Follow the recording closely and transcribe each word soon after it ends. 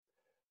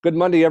Good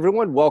Monday,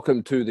 everyone.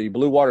 Welcome to the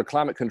Blue Water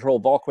Climate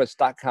Control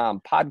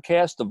VolQuest.com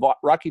podcast, the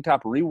Rocky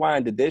Top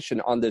Rewind edition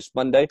on this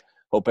Monday.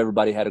 Hope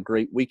everybody had a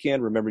great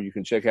weekend. Remember, you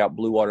can check out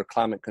Blue Water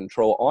Climate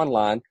Control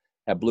online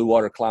at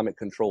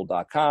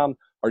bluewaterclimatecontrol.com,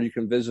 or you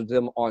can visit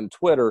them on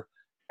Twitter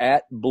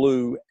at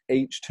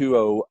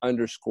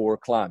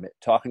BlueH2O_climate.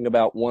 Talking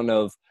about one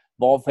of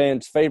Vol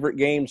fans' favorite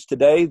games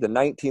today, the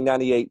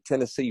 1998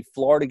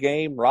 Tennessee-Florida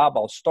game. Rob,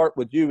 I'll start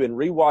with you. In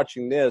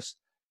rewatching this,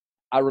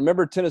 I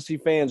remember Tennessee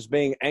fans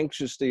being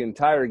anxious the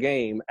entire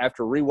game.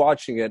 After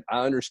rewatching it,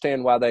 I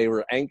understand why they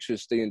were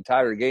anxious the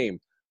entire game.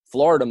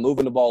 Florida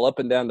moving the ball up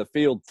and down the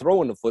field,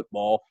 throwing the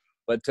football,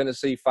 but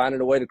Tennessee finding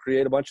a way to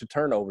create a bunch of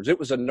turnovers. It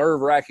was a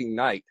nerve-wracking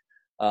night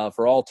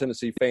for all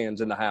Tennessee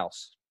fans in the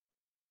house.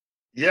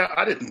 Yeah,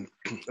 I didn't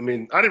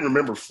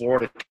remember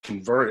Florida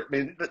convert.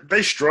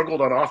 They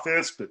struggled on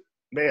offense, but,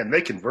 man,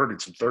 they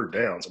converted some third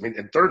downs.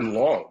 And third and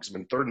longs.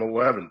 Third and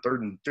 11,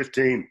 third and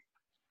 15.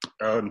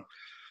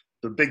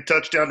 The big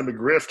touchdown to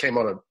McGriff came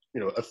on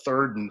a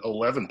third and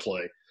 11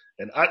 play.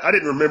 And I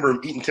didn't remember him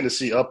eating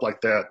Tennessee up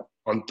like that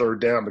on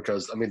third down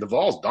because, the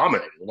Vols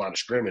dominated the line of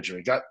scrimmage.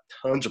 Got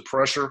tons of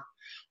pressure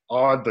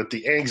on, but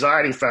the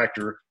anxiety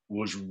factor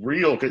was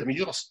real.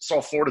 You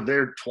saw Florida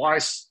there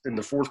twice in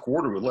the fourth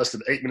quarter with less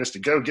than 8 minutes to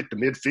go, get to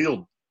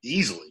midfield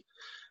easily.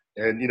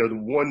 And, the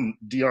one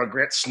Deion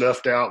Grant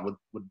snuffed out with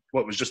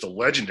what was just a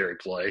legendary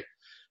play.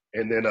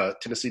 And then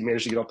Tennessee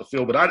managed to get off the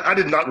field. But I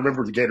did not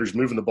remember the Gators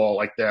moving the ball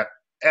like that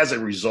as a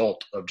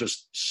result of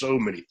just so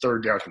many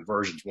third down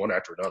conversions, one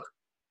after another.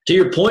 To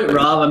your point,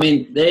 Rob,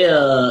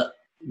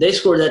 they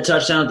scored that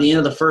touchdown at the end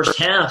of the first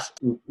half,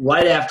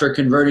 right after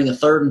converting a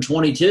third and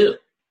 22.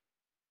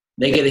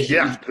 They get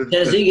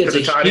Tennessee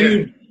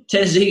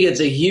gets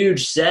a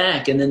huge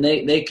sack, and then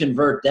they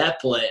convert that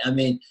play.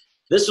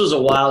 This was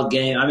a wild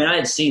game. I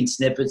had seen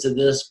snippets of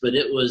this, but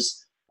it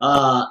was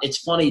it's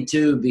funny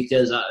too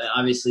because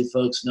obviously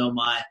folks know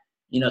my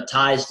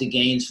ties to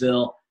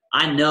Gainesville.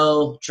 I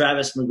know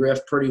Travis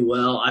McGriff pretty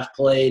well. I've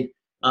played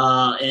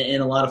in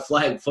a lot of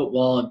flag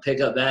football and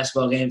pickup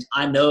basketball games.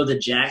 I know the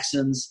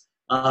Jacksons.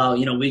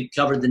 We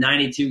covered the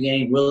 92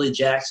 game, Willie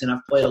Jackson.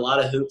 I've played a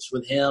lot of hoops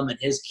with him and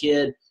his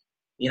kid.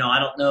 I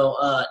don't know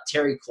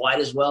Terry quite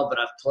as well, but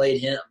I've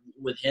played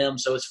with him.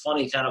 So it's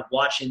funny kind of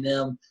watching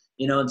them,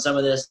 in some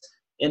of this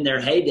in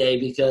their heyday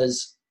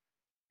because,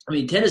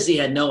 Tennessee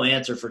had no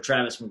answer for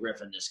Travis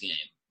McGriff in this game.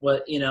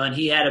 And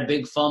he had a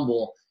big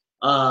fumble,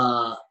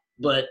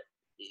 but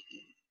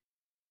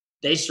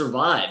they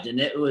survived. And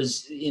it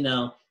was,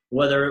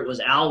 whether it was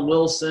Al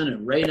Wilson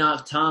and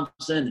Raynoch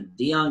Thompson and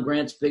Deion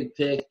Grant's big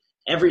pick,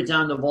 every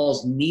time the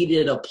Vols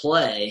needed a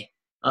play,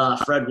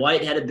 Fred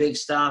White had a big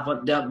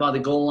stop down by the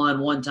goal line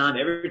one time.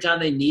 Every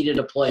time they needed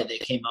a play, they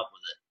came up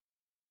with it.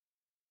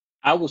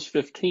 I was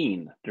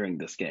 15 during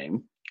this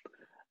game,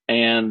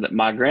 and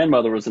my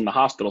grandmother was in the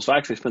hospital, so I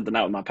actually spent the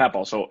night with my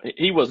papa. So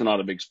he was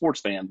not a big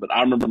sports fan, but I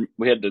remember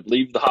we had to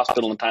leave the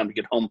hospital in time to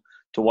get home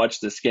to watch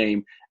this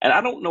game. And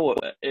I don't know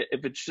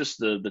if it's just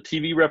the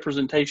TV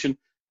representation.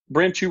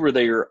 Brent, you were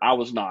there. I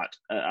was not.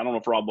 I don't know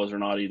if Rob was or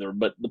not either.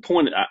 But the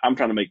point I'm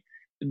trying to make,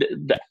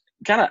 the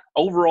kind of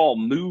overall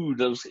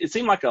mood, it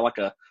seemed like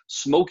a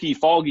smoky,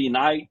 foggy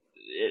night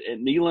at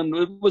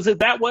Neyland. Was it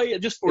that way?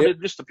 Did it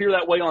just appear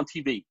that way on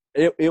TV?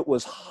 It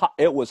was hot.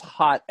 It was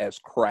hot as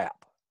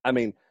crap.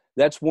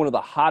 That's one of the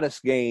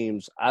hottest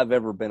games I've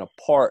ever been a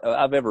part of.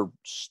 I've ever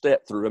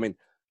stepped through.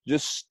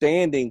 Just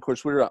standing, of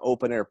course, we were in an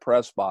open-air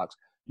press box.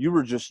 You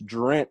were just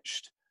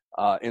drenched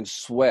in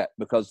sweat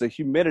because the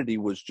humidity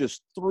was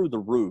just through the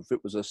roof.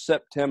 It was a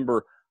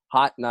September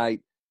hot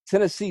night.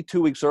 Tennessee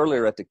 2 weeks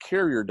earlier at the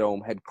Carrier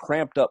Dome had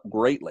cramped up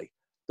greatly.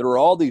 There were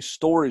all these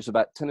stories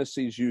about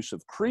Tennessee's use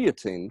of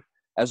creatine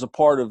as a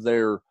part of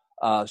their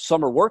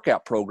summer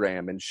workout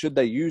program, and should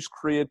they use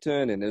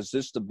creatine, and is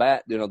this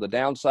the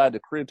downside to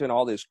creatine,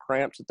 all these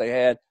cramps that they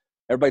had.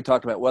 Everybody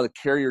talked about, the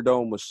Carrier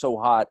Dome was so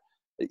hot.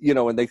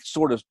 And they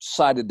sort of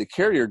cited the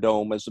Carrier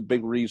Dome as a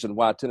big reason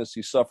why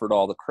Tennessee suffered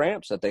all the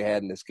cramps that they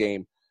had in this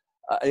game,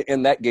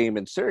 in that game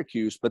in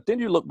Syracuse. But then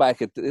you look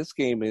back at this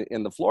game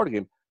in the Florida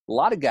game, a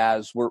lot of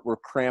guys were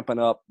cramping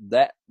up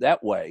that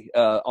way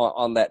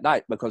on that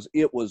night because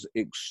it was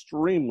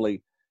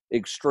extremely,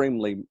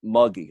 extremely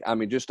muggy.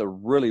 Just a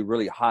really,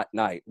 really hot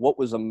night. What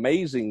was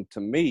amazing to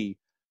me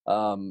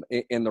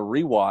in the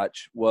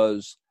rewatch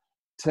was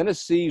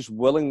Tennessee's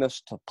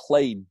willingness to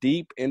play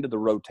deep into the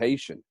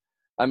rotation.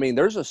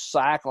 There's a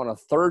sack on a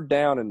third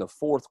down in the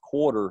fourth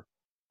quarter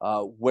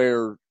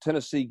where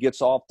Tennessee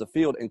gets off the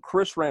field, and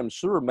Chris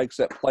Ramseur makes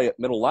that play at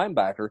middle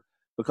linebacker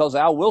because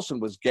Al Wilson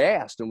was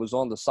gassed and was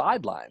on the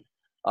sideline.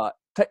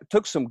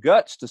 Took some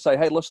guts to say,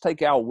 hey, let's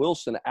take Al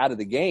Wilson out of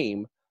the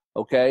game,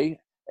 okay,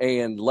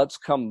 and let's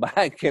come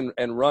back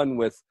and run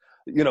with,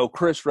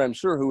 Chris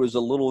Ramseur, who is a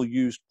little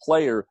used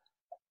player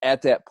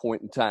at that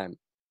point in time.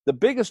 The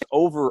biggest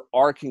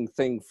overarching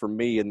thing for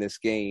me in this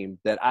game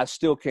that I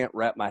still can't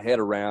wrap my head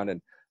around, and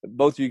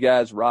both you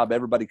guys, Rob,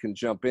 everybody can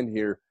jump in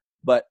here,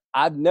 but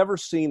I've never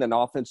seen an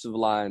offensive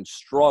line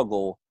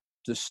struggle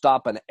to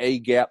stop an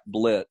A-gap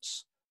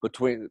blitz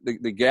between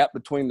the gap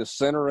between the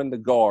center and the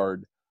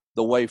guard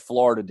the way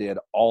Florida did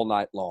all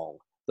night long.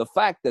 The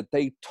fact that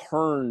they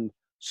turned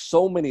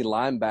so many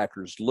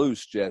linebackers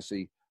loose,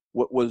 Jesse,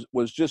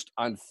 was just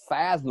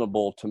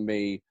unfathomable to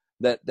me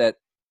that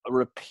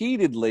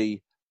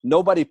repeatedly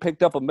nobody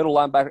picked up a middle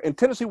linebacker. And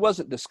Tennessee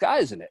wasn't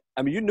disguising it.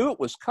 I mean, you knew it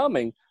was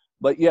coming,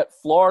 but yet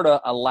Florida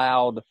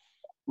allowed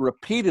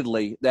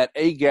repeatedly that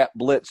A-gap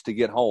blitz to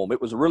get home.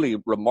 It was really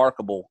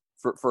remarkable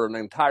for an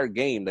entire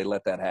game they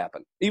let that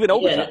happen, even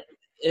overtime.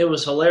 It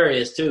was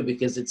hilarious, too,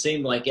 because it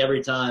seemed like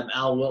every time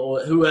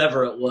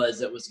whoever it was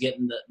that was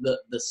getting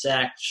the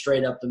sack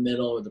straight up the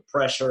middle or the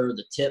pressure or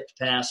the tipped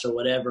pass or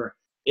whatever,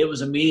 it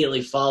was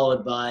immediately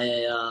followed by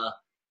a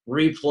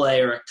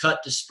replay or a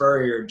cut to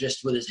Spurrier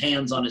just with his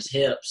hands on his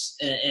hips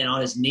and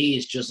on his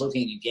knees just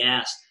looking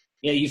aghast.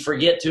 You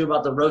forget, too,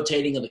 about the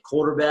rotating of the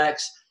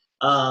quarterbacks.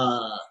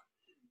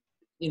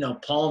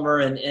 Palmer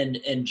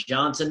and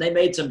Johnson, they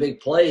made some big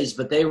plays,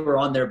 but they were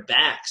on their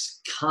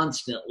backs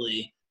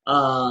constantly.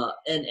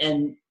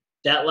 And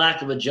that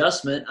lack of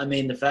adjustment, I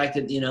mean, the fact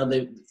that,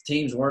 the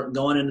teams weren't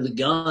going into the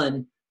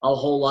gun a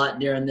whole lot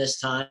during this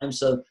time.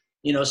 So,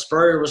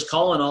 Spurrier was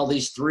calling all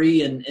these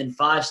 3 and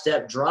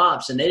 5-step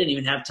drops, and they didn't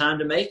even have time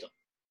to make them.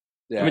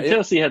 Yeah,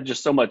 Tennessee had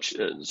just so much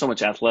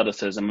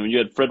athleticism. I mean, you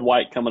had Fred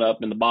White coming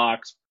up in the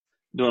box,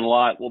 doing a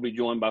lot. We'll be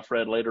joined by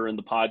Fred later in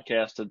the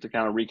podcast to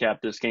kind of recap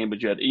this game.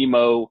 But you had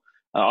Emo,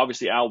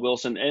 obviously Al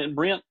Wilson, and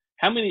Brent.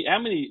 How many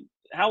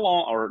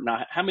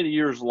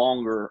years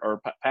longer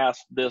or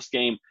past this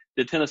game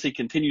did Tennessee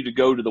continue to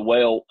go to the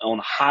well on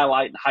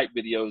highlight and hype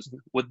videos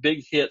with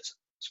big hits,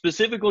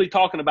 specifically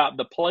talking about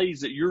the plays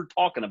that you're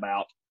talking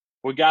about,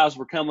 where guys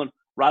were coming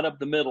right up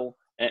the middle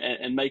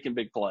and making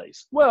big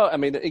plays? Well, I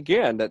mean,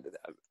 again,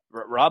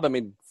 Rob, I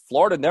mean,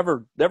 Florida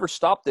never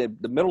stopped the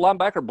middle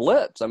linebacker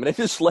blitz. I mean, they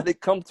just let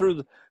it come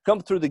through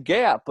the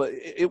gap. But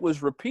it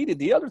was repeated.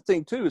 The other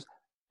thing too is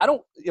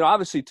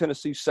obviously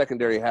Tennessee's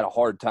secondary had a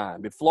hard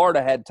time. If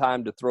Florida had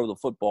time to throw the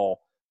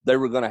football, they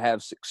were going to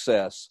have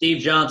success. Steve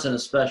Johnson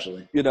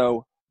especially.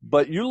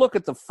 But you look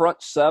at the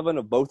front 7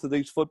 of both of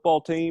these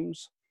football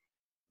teams.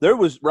 There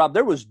was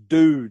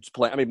dudes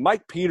playing. I mean,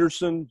 Mike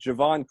Peterson,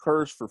 Javon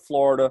Curse for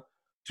Florida.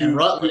 And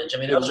Rutledge. I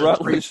mean, those are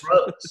 3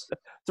 pros.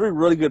 3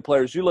 really good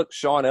players. You look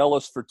Sean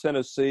Ellis for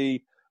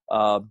Tennessee,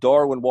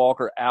 Darwin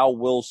Walker, Al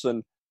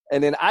Wilson.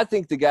 And then I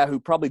think the guy who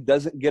probably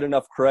doesn't get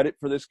enough credit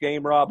for this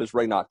game, Rob, is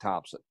Raynoch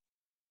Thompson.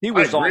 He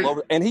was all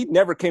over, and he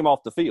never came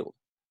off the field.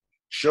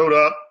 Showed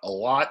up a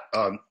lot.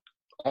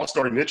 Also,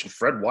 already mentioned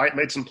Fred White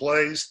made some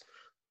plays.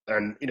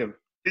 And,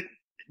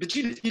 but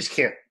you just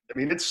can't – I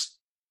mean, it's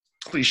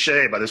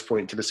cliche by this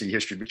point in Tennessee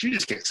history, but you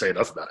just can't say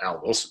enough about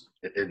Al Wilson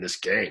in this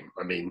game.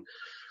 I mean,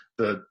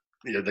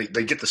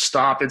 they get the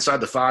stop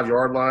inside the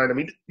 5-yard line. I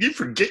mean, you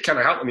forget kind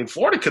of how – I mean,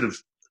 Florida could have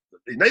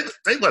 –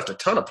 they left a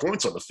ton of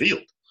points on the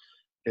field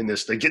in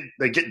this. They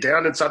get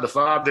down inside the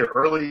 5 there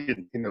early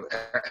and,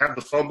 have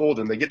the fumble,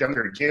 and they get down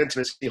there again.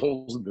 Tennessee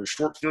holds their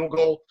short field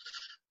goal.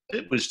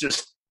 It was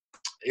just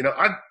 –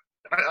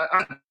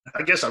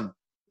 I guess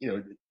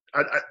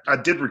I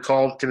did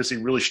recall Tennessee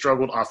really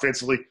struggled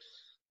offensively.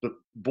 But,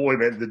 boy,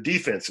 man, the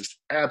defense has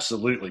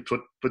absolutely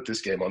put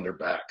this game on their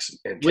backs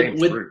and came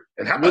through.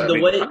 And how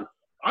about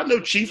I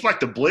know Chief liked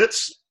the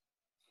blitz,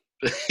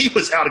 but he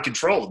was out of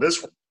control in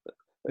this one.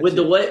 With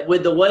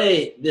the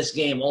way this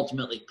game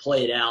ultimately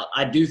played out,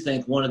 I do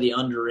think one of the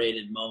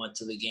underrated moments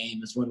of the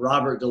game is when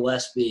Robert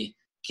Gillespie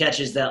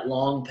catches that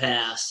long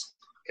pass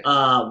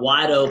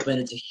wide open.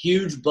 It's a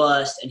huge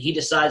bust, and he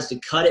decides to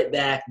cut it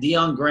back.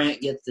 Deion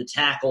Grant gets the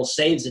tackle,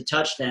 saves a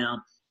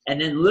touchdown, and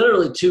then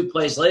literally 2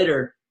 plays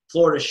later,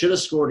 Florida should have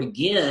scored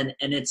again,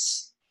 and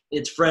it's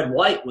Fred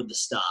White with the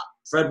stop.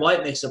 Fred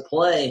White makes a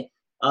play.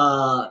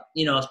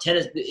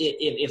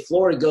 If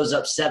Florida goes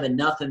up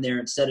 7-0 there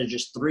instead of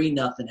just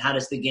 3-0, how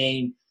does the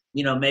game,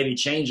 maybe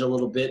change a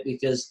little bit?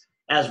 Because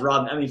as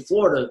Rob, I mean,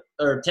 Florida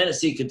or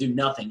Tennessee could do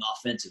nothing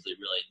offensively,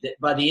 really.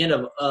 By the end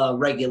of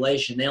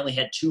regulation, they only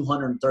had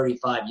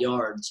 235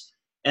 yards,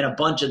 and a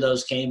bunch of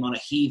those came on a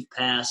heave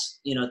pass,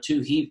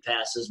 2 heave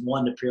passes,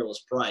 1 to Peerless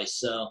Price.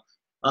 So,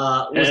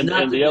 and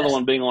the other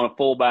one being on a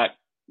fullback,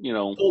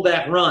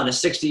 fullback run, a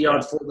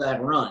 60-yard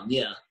fullback run.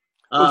 Yeah.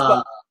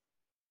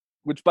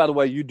 Which, by the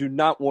way, you do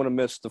not want to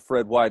miss the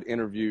Fred White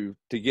interview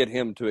to get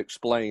him to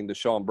explain the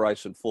Sean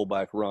Bryson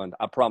fullback run.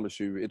 I promise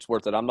you it's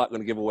worth it. I'm not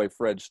going to give away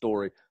Fred's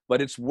story, but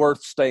it's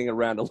worth staying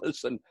around to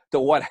listen to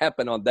what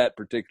happened on that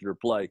particular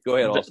play. Go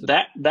ahead, Austin.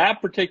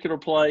 That particular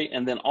play,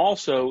 and then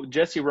also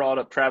Jesse brought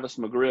up Travis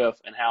McGriff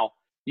and how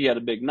he had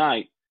a big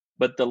night.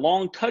 But the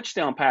long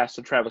touchdown pass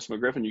to Travis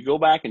McGriff, and you go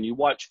back and you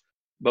watch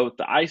both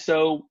the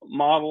ISO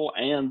model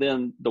and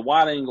then the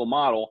wide angle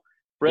model,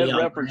 Fred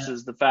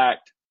references the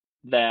fact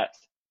that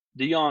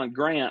Deion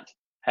Grant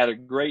had a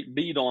great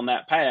beat on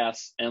that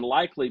pass and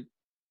likely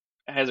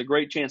has a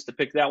great chance to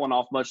pick that one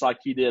off, much like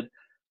he did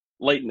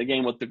late in the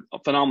game with the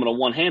phenomenal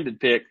one-handed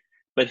pick.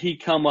 But he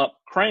come up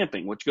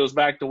cramping, which goes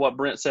back to what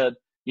Brent said,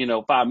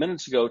 5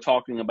 minutes ago,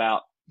 talking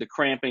about the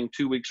cramping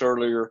 2 weeks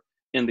earlier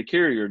in the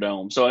Carrier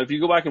Dome. So if you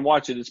go back and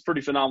watch it, it's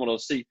pretty phenomenal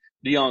to see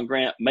Deion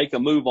Grant make a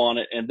move on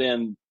it, and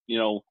then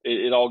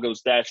it all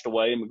goes dashed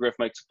away, and McGriff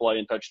makes a play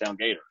and touchdown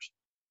Gators.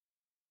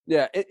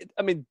 Yeah,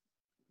 I mean,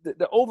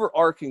 the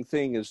overarching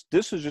thing is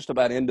this is just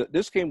about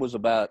this game was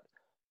about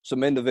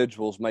some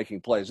individuals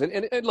making plays,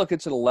 and look,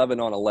 it's an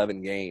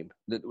 11-on-11 game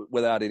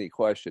without any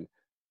question.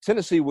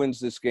 Tennessee wins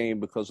this game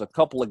because a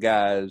couple of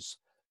guys,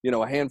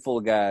 a handful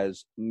of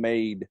guys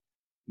made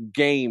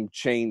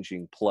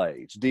game-changing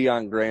plays.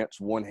 Deion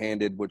Grant's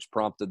one-handed, which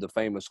prompted the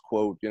famous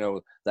quote,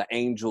 the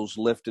angels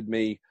lifted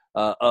me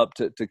up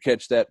to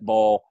catch that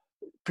ball.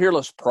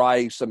 Peerless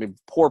Price, I mean,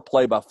 poor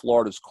play by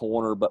Florida's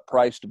corner, but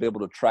Price to be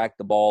able to track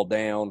the ball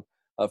down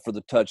for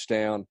the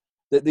touchdown.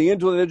 The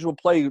individual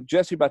play,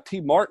 Jesse, by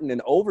T. Martin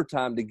in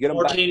overtime to get him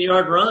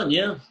 14-yard run,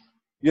 yeah.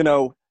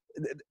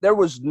 There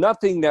was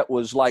nothing that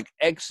was like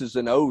X's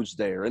and O's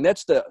there. And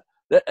that's the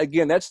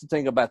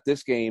thing about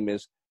this game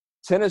is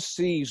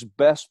Tennessee's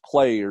best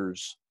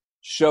players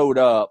showed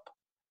up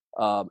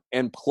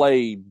and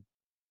played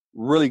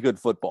really good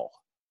football.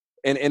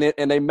 And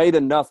they made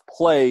enough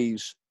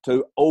plays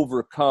to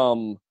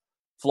overcome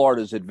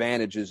Florida's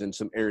advantages in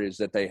some areas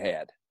that they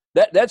had.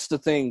 That's the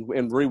thing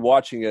in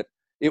rewatching it.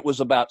 It was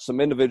about some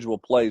individual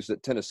plays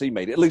that Tennessee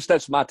made. At least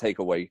that's my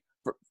takeaway,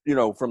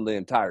 from the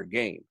entire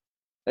game.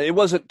 It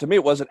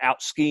wasn't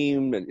out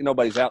schemed, and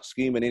nobody's out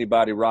scheming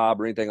anybody, Rob,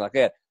 or anything like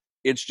that.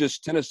 It's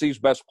just Tennessee's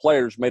best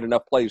players made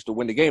enough plays to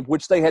win the game,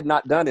 which they had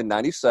not done in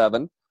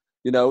 97.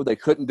 They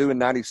couldn't do in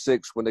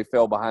 96 when they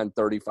fell behind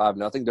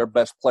 35-0. Their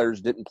best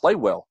players didn't play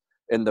well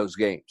in those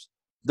games.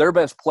 Their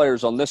best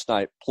players on this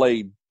night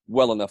played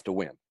well enough to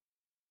win.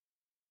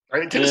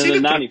 I mean, Tennessee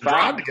didn't put a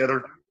drive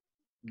together.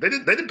 They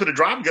didn't put a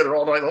drive together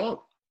all night long.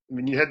 I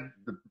mean, you had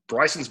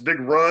Bryson's big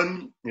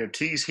run,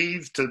 T's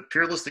heave to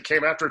Peerless that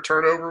came after a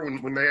turnover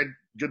when they had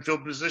good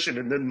field position.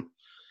 And then,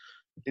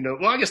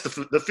 I guess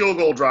the field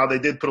goal drive, they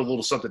did put a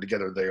little something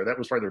together there. That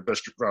was probably their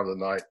best drive of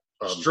the night.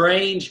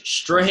 Strange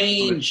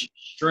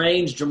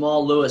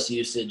Jamal Lewis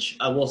usage.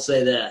 I will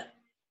say that.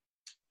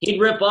 He'd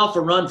rip off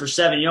a run for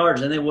 7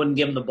 yards, and they wouldn't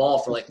give him the ball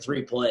for like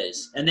 3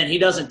 plays. And then he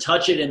doesn't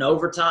touch it in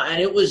overtime.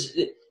 And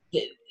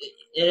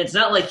it's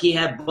not like he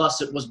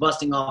was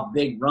busting off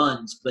big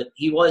runs, but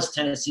he was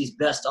Tennessee's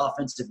best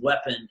offensive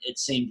weapon, it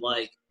seemed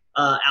like,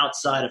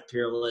 outside of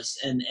Peerless.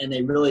 And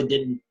they really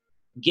didn't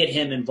get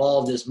him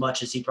involved as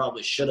much as he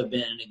probably should have been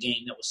in a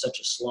game that was such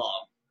a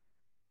slog.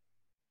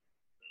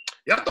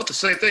 Yeah, I thought the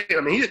same thing.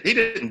 I mean, he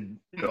didn't,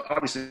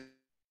 obviously –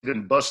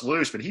 didn't bust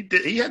loose, but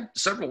he had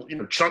several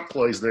chunk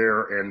plays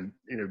there, and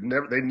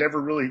they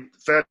never really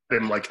fed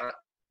him like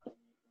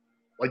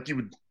you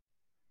would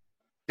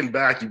looking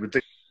back, you would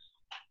think,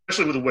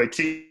 especially with the way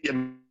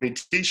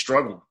T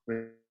struggled.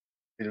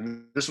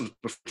 This was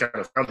before he kind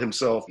of found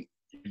himself.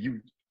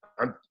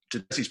 To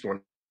Jesse's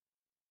point,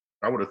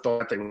 I would have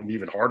thought they would be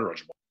even harder on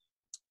Jamal.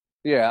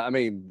 Yeah, I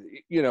mean,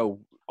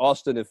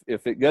 Austin,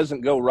 if it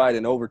doesn't go right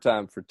in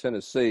overtime for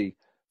Tennessee,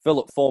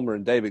 Philip Fulmer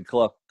and David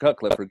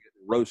Cutcliffe are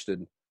getting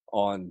roasted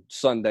on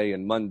Sunday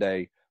and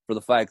Monday for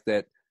the fact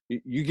that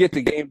you get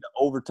the game to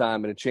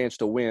overtime and a chance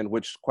to win,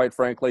 which, quite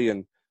frankly,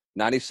 in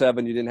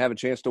 97, you didn't have a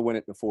chance to win it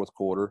in the fourth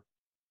quarter.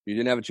 You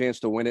didn't have a chance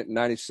to win it in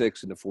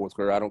 96 in the fourth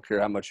quarter. I don't care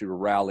how much you were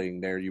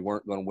rallying there. You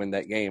weren't going to win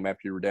that game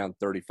after you were down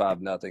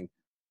 35-0.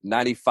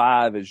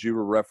 95, as you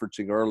were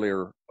referencing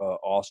earlier,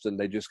 Austin,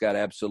 they just got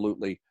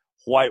absolutely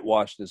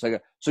whitewashed in the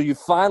second. So you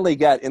finally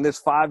got, in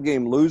this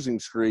 5-game losing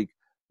streak,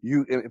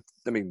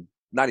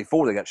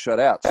 94, they got shut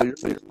out. So you're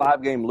in a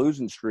 5-game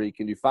losing streak,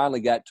 and you finally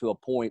got to a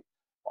point,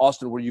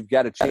 Austin, where you've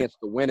got a chance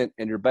to win it,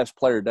 and your best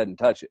player doesn't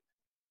touch it.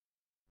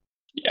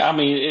 Yeah, I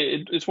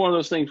mean, it's one of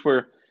those things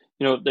where,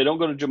 they don't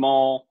go to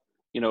Jamal,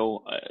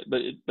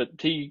 but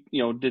T,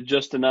 did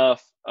just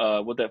enough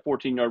with that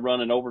 14-yard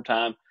run in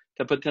overtime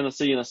to put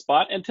Tennessee in a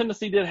spot. And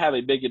Tennessee did have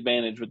a big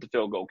advantage with the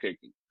field goal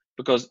kicking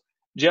because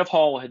Jeff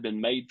Hall had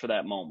been made for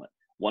that moment.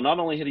 Well, not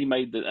only had he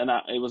made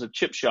it was a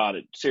chip shot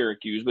at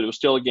Syracuse, but it was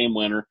still a game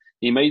winner.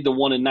 He made the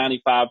one in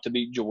 95 to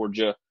beat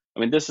Georgia. I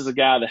mean, this is a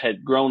guy that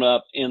had grown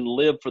up and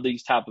lived for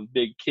these type of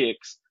big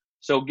kicks.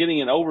 So getting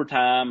in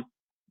overtime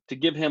to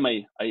give him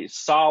a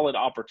solid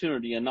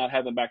opportunity and not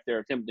having back there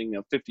attempting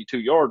a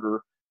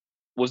 52-yarder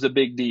was a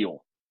big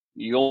deal.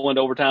 You go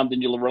into overtime,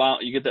 then you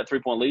get that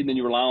 3-point lead, and then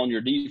you rely on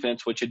your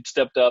defense, which had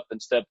stepped up and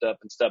stepped up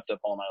and stepped up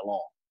all night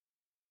long.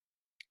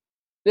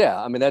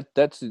 Yeah, I mean,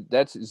 that's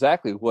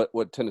exactly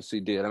what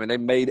Tennessee did. I mean, they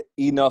made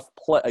enough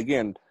play.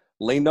 Again,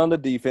 leaned on the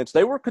defense.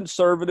 They were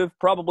conservative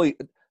probably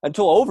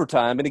until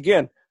overtime. And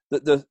again,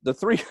 the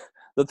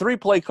three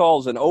play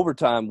calls in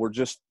overtime were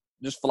just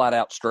flat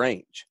out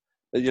strange.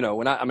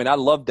 And I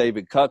love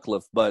David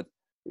Cutcliffe, but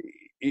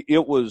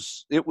it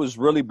was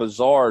really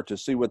bizarre to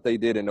see what they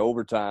did in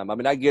overtime. I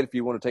mean, I get if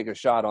you want to take a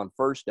shot on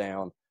first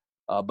down,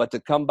 but to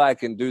come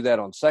back and do that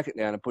on second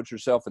down and put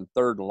yourself in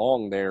third and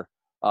long there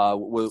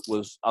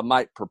was a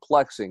mite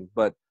perplexing.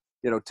 But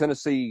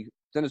Tennessee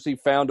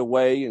found a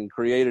way and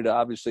created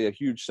obviously a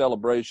huge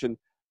celebration.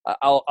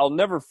 I'll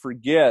never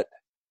forget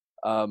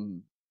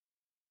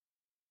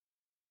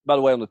By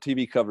the way, on the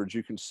TV coverage,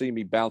 you can see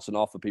me bouncing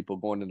off of people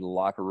going into the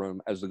locker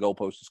room as the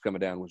goalpost is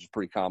coming down, which is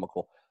pretty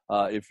comical.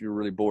 If you're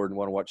really bored and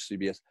want to watch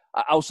CBS,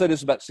 I'll say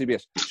this about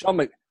CBS: Sean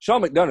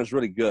McDonough is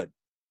really good.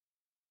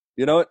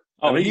 You know what?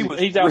 Oh, I mean,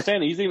 he's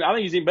outstanding. I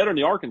think he's even better in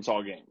the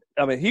Arkansas game.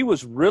 I mean, he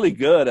was really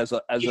good as an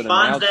announcer. He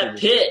finds that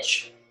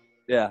pitch.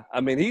 Yeah, I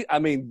mean,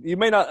 you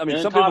may not. I mean,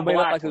 and some Todd people may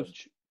not like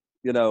his.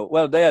 You know,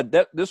 well, they had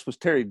that. This was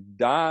Terry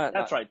Don.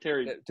 That's right,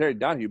 Terry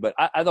Donahue. But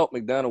I thought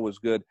McDonough was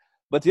good.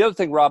 But the other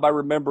thing, Rob, I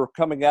remember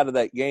coming out of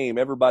that game,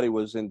 everybody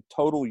was in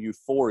total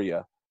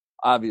euphoria,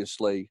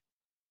 obviously.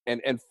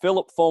 And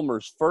Philip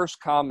Fulmer's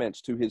first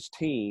comments to his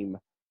team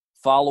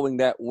following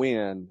that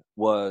win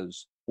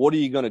was, what are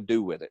you going to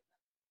do with it?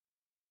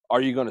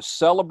 Are you going to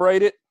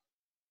celebrate it?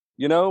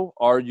 You know,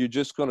 or are you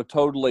just going to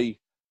totally,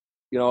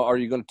 you know, are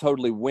you going to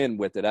totally win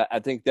with it? I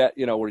think that,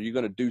 you know, are you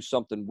going to do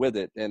something with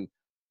it? And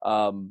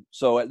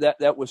so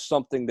that was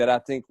something that I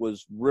think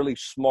was really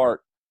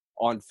smart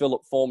on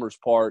Philip Fulmer's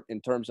part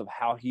in terms of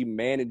how he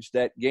managed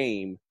that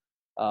game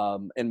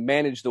and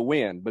managed the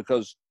win,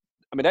 because,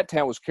 I mean, that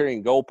town was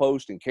carrying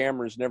goalposts and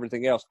cameras and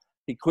everything else.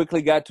 He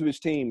quickly got to his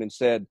team and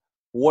said,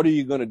 what are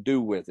you going to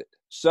do with it?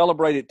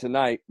 Celebrate it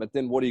tonight, but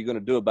then what are you going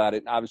to do about it?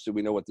 And obviously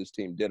we know what this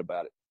team did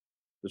about it.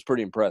 It was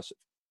pretty impressive.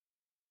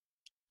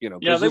 You know,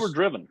 yeah, they were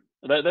driven.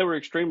 They were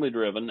extremely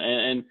driven,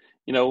 and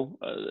you know,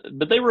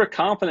 but they were a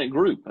confident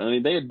group. I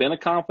mean, they had been a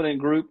confident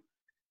group.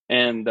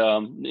 And,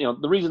 you know,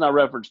 the reason I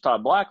referenced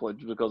Todd Blackledge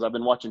is because I've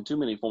been watching too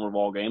many Fulmer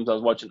ball games. I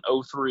was watching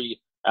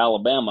 03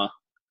 Alabama,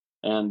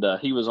 and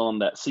he was on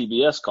that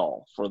CBS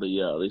call for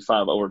the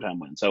 5 overtime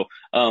win. So,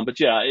 but,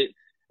 yeah,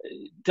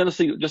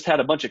 Tennessee just had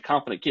a bunch of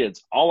confident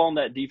kids all on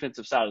that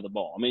defensive side of the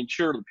ball. I mean,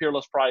 sure, the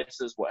Peerless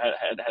Prices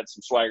had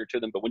some swagger to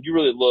them, but when you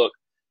really look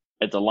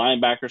at the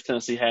linebackers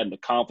Tennessee had and the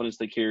confidence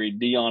they carried,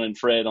 Dion and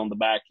Fred on the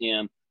back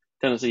end,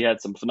 Tennessee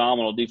had some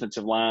phenomenal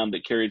defensive line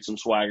that carried some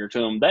swagger to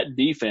them. That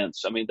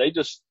defense, I mean,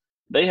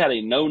 they had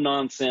a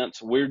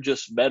no-nonsense, we're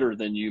just better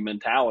than you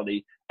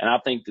mentality. And I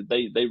think that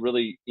they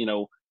really, you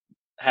know,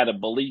 had a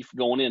belief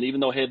going in, even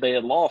though they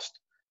had lost,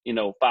 you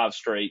know, 5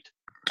 straight,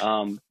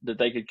 that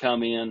they could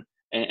come in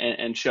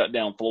and shut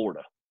down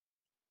Florida.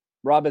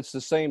 Rob, it's the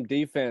same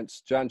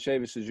defense. John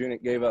Chavis's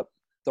unit gave up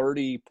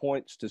 30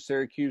 points to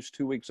Syracuse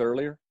 2 weeks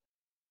earlier.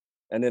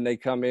 And then they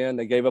come in,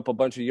 they gave up a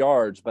bunch of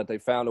yards, but they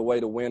found a way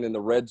to win in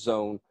the red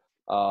zone.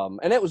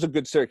 And that was a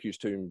good Syracuse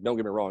team. Don't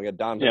get me wrong.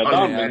 Donovan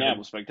McNabb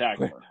was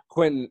spectacular.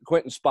 Quentin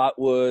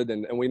Spotwood,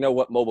 and we know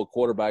what mobile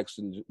quarterbacks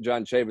and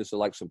John Chavis are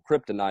like, some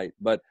kryptonite.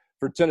 But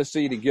for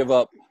Tennessee to give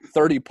up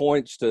 30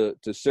 points to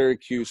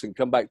Syracuse and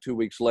come back 2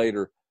 weeks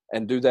later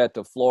and do that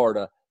to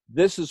Florida,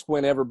 this is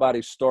when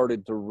everybody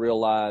started to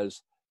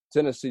realize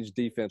Tennessee's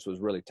defense was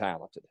really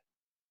talented.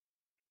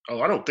 Oh,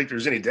 I don't think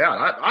there's any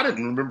doubt. I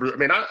didn't remember. I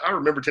mean, I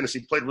remember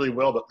Tennessee played really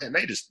well, but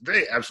man,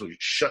 they absolutely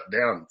shut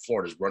down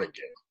Florida's running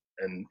game.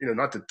 And, you know,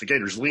 not that the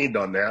Gators leaned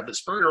on that, but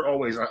Spurrier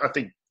always, I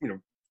think, you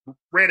know,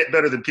 ran it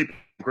better than people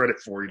credit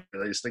for. You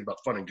know, they just think about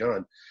fun and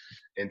gun.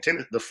 And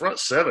the front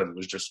seven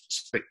was just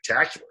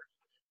spectacular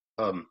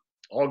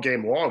all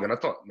game long. And I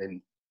thought, I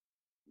mean,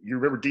 you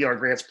remember Deion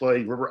Grant's play,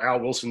 you remember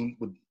Al Wilson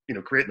with, you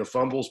know, creating the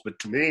fumbles. But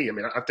to me, I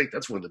mean, I think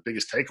that's one of the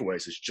biggest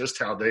takeaways is just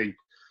how they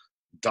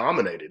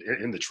dominated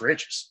in the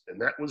trenches. And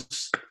that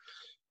was,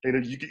 you know,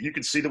 you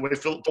could see the way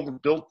Philip Fulmer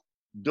built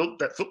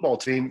that football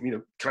team, you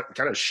know,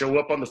 kind of show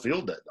up on the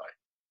field that night.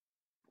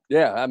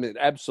 Yeah, I mean,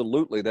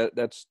 absolutely.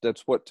 That's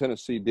what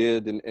Tennessee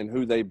did and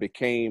who they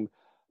became.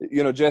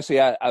 You know, Jesse,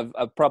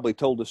 I've probably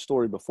told this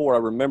story before. I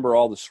remember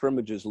all the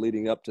scrimmages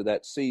leading up to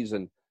that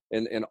season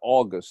in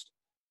August,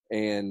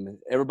 and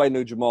everybody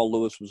knew Jamal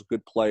Lewis was a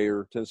good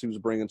player. Tennessee was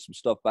bringing some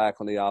stuff back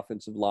on the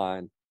offensive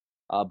line,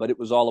 but it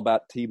was all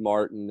about T.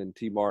 Martin.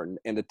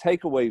 And the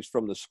takeaways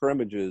from the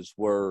scrimmages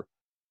were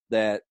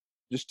that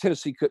just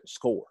Tennessee couldn't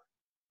score.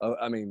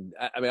 I mean,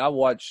 I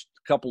watched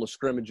a couple of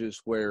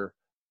scrimmages where,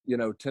 you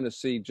know,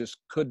 Tennessee just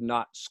could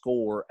not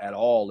score at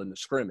all in the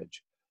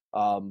scrimmage.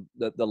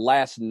 The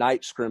last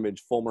night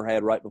scrimmage Fulmer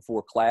had right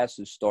before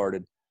classes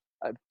started,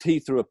 T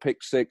threw a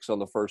pick 6 on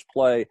the first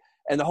play.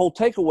 And the whole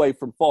takeaway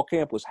from fall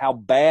camp was how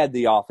bad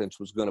the offense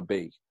was going to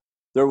be.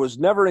 There was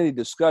never any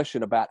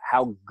discussion about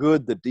how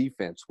good the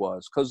defense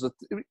was, because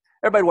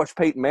everybody watched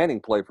Peyton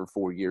Manning play for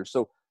 4 years.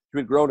 So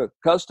you've grown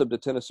accustomed to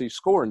Tennessee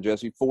scoring,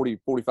 Jesse, 40,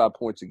 45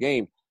 points a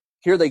game.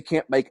 Here they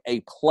can't make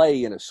a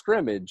play in a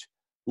scrimmage.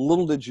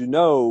 Little did you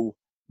know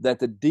that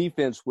the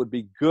defense would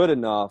be good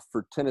enough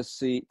for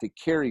Tennessee to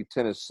carry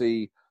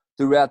Tennessee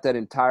throughout that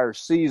entire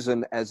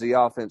season as the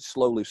offense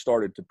slowly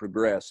started to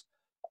progress.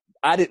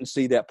 I didn't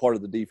see that part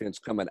of the defense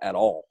coming at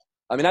all.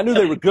 I mean, I knew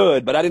they were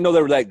good, but I didn't know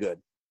they were that good.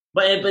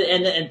 But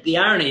the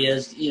irony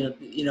is,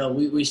 you know,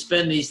 we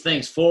spin these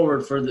things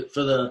forward for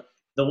the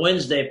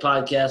Wednesday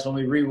podcast when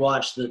we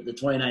rewatch the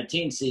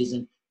 2019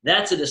 season.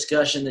 That's a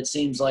discussion that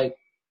seems like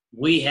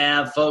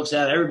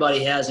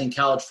everybody has in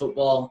college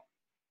football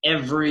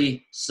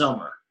every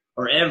summer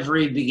or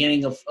every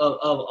beginning of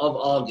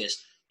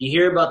August. You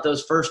hear about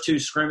those first 2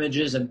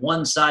 scrimmages and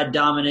one side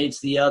dominates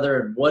the other,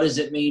 and what does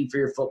it mean for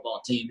your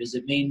football team? Does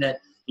it mean that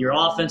your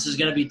offense is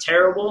going to be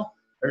terrible?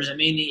 Or does it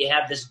mean that you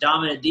have this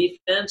dominant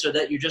defense or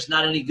that you're just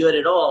not any good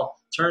at all?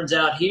 Turns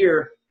out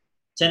here,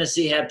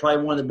 Tennessee had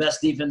probably one of the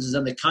best defenses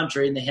in the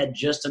country, and they had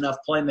just enough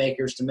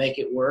playmakers to make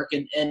it work.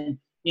 And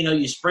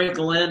you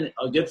sprinkle in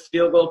a good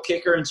field goal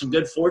kicker and some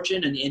good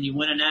fortune, and you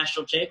win a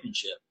national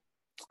championship.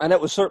 And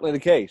that was certainly the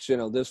case.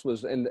 This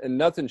was – and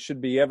nothing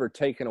should be ever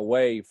taken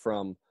away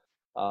from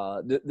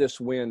this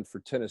win for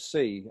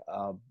Tennessee.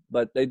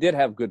 But they did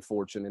have good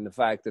fortune in the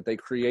fact that they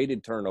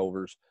created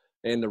turnovers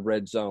in the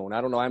red zone. I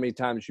don't know how many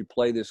times you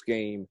play this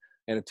game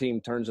and a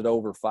team turns it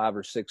over 5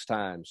 or 6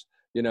 times,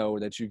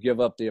 that you give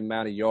up the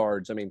amount of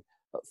yards. I mean,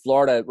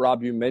 Florida,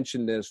 Rob, you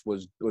mentioned this,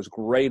 was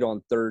great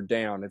on third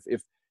down.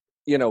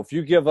 If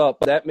you give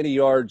up that many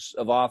yards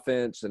of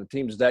offense and a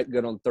team's that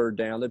good on third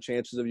down, the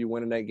chances of you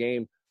winning that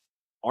game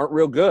aren't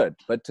real good.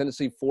 But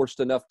Tennessee forced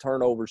enough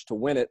turnovers to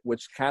win it,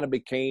 which kind of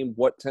became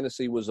what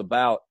Tennessee was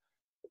about,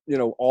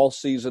 all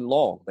season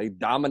long. They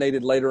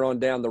dominated later on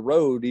down the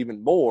road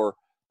even more,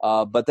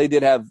 but they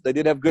did have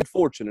good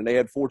fortune, and they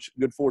had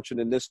good fortune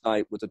in this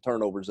night with the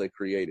turnovers they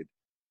created,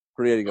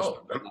 creating a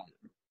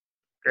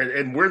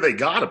and where they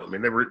got them. I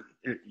mean, they were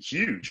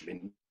huge. I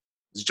mean,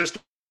 it's just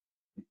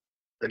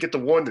they get the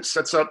one that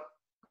sets up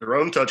their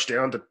own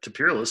touchdown to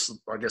Peerless,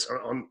 I guess,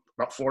 on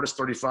about Florida's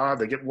 35.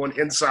 They get one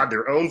inside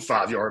their own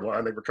 5-yard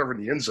line. They recover in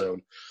the end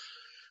zone.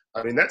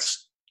 I mean,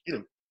 that's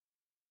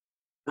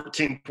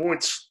 14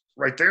 points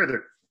right there. That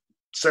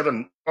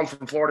 7 on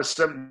from Florida,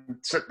 7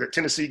 that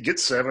Tennessee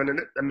gets 7,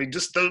 and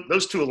just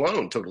those two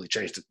alone totally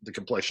changed the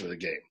complexion of the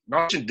game.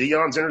 Not just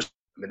Deion's interception.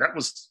 I mean,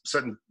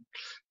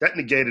 that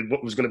negated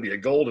what was going to be a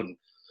golden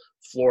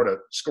Florida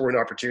scoring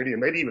opportunity and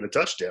maybe even a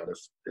touchdown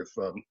if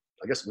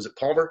I guess, was it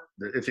Palmer?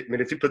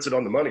 If he puts it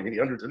on the money,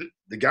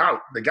 the guy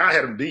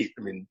had him beat.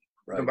 I mean,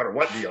 right. No matter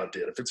what Deion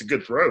did, if it's a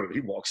good throw,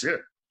 he walks in.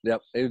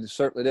 Yep, it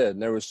certainly did.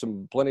 And there was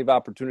plenty of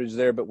opportunities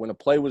there, but when a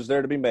play was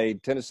there to be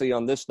made, Tennessee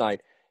on this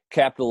night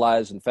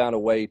capitalized and found a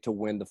way to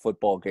win the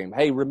football game.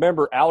 Hey,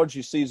 remember,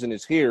 allergy season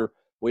is here.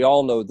 We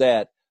all know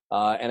that.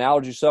 And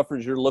allergy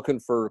sufferers, you're looking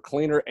for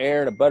cleaner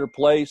air and a better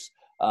place.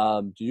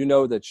 Do you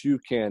know that you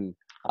can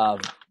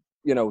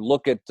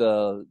look at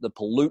the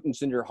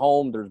pollutants in your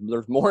home?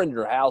 There's more in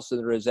your house than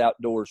there is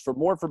outdoors. For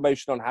more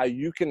information on how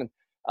you can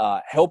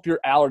help your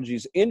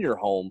allergies in your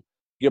home,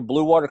 give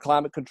Blue Water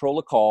Climate Control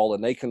a call,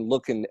 and they can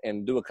look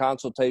and do a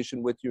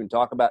consultation with you and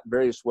talk about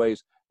various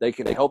ways they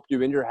can help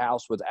you in your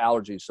house with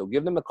allergies. So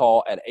give them a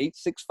call at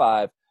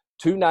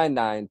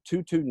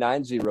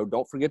 865-299-2290.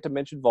 Don't forget to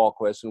mention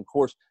VolQuest. And, of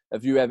course,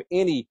 if you have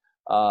any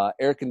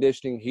air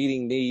conditioning,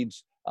 heating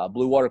needs,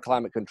 Blue Water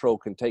Climate Control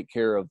can take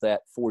care of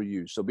that for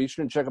you. So be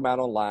sure and check them out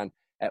online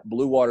at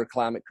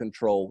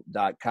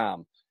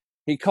bluewaterclimatecontrol.com.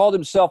 He called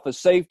himself a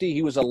safety.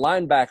 He was a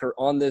linebacker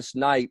on this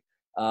night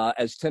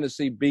as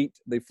Tennessee beat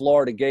the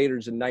Florida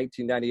Gators in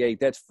 1998.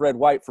 That's Fred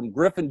White from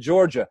Griffin,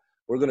 Georgia.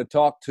 We're going to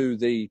talk to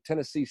the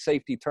Tennessee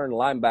safety turned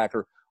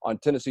linebacker on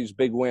Tennessee's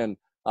big win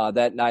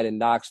that night in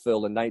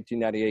Knoxville in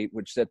 1998,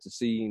 which set the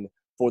scene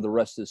for the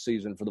rest of the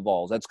season for the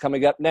Vols. That's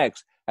coming up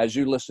next as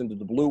you listen to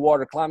the Blue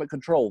Water Climate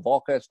Control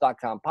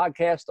VolQuest.com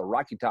podcast, the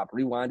Rocky Top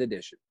Rewind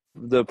edition.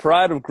 The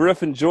pride of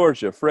Griffin,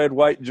 Georgia, Fred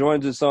White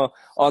joins us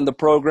on the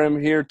program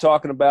here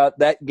talking about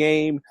that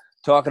game,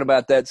 talking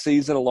about that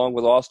season along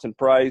with Austin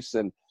Price.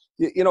 And,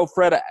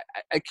 Fred,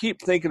 I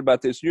keep thinking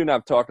about this. You and I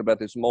have talked about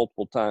this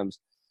multiple times.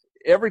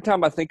 Every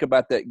time I think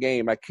about that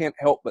game, I can't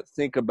help but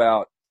think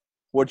about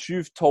what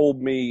you've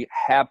told me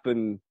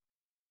happened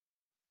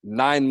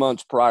 9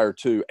 months prior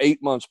to,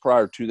 8 months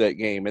prior to that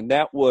game. And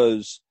that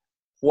was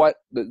what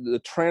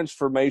the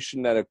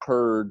transformation that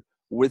occurred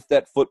with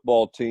that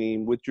football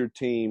team, with your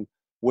team,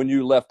 when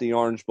you left the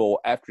Orange Bowl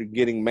after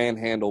getting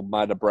manhandled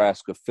by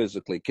Nebraska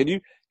physically. Can you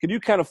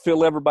kind of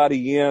fill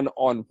everybody in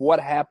on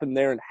what happened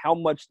there and how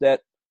much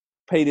that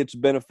paid its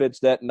benefits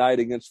that night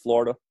against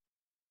Florida?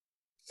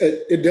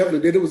 It definitely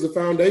did. It was the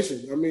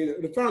foundation. I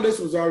mean, the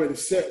foundation was already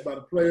set by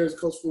the players.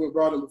 Coach Fuller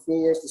brought in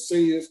before us, the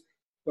seniors,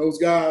 those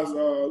guys,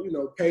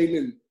 Peyton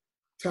and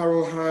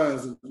Tyrone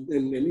Hines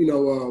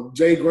and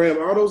Jay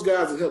Graham, all those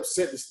guys that helped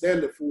set the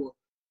standard for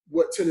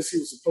what Tennessee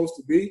was supposed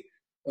to be.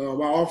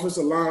 Our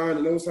offensive line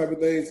and those type of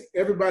things.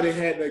 Everybody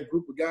had that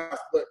group of guys.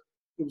 But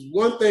it was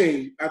one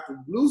thing, after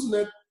losing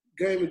that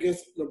game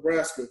against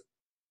Nebraska,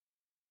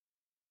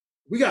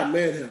 we got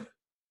manhandled.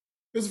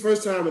 This is the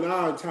first time in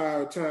our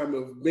entire time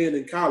of being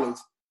in college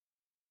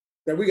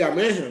that we got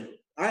manhandled.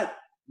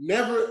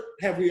 Never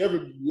have we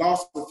ever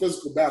lost a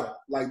physical battle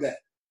like that.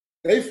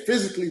 They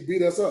physically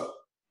beat us up.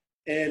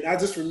 And I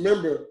just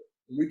remember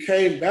when we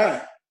came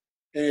back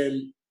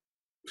and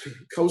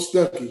Coach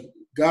Stuckey,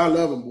 God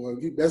love him, boy.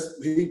 He's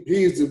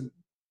the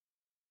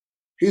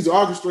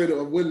orchestrator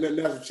of winning that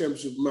national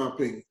championship, in my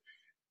opinion.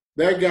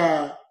 That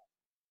guy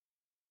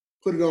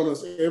put it on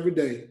us every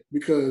day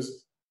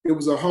because it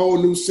was a whole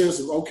new sense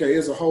of, okay,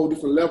 it's a whole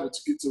different level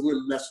to get to win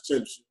the national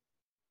championship.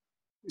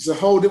 It's a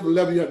whole different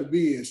level you have to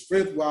be in,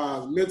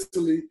 strength-wise,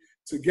 mentally,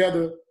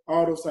 together,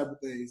 all those type of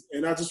things.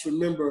 And I just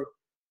remember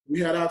we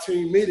had our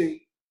team meeting,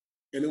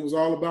 and it was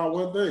all about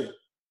one thing.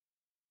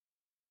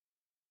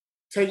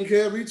 taking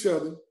care of each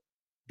other,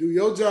 do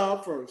your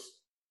job first,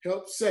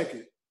 help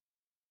second,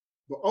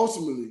 but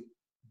ultimately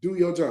do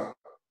your job.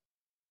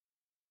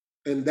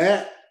 And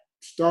that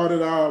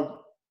started our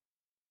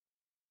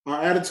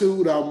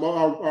attitude,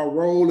 our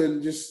role,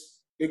 and just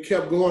it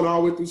kept going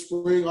all the way through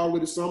spring, all the way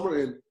to summer,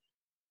 and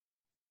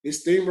it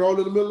steamrolled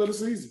in the middle of the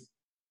season.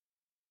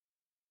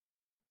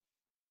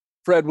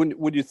 Fred,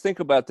 when you think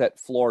about that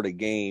Florida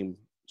game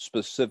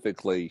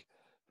specifically,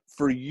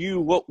 for you,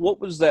 what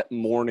was that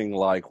morning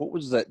like? What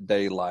was that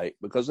day like?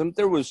 Because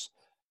there was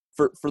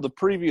for the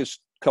previous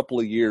couple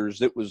of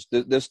years, it was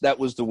that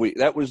was the week,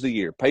 that was the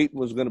year. Peyton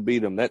was going to beat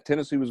them. That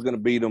Tennessee was going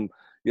to beat them.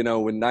 You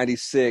know, in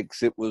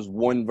 '96, it was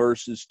 1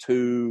 versus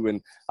 2,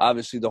 and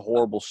obviously the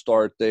horrible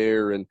start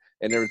there and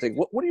everything.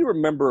 What do you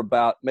remember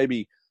about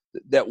maybe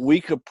that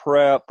week of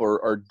prep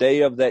or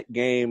day of that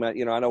game?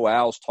 You know, I know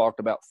Al's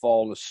talked about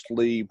falling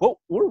asleep.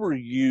 Where were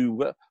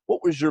you? What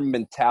was your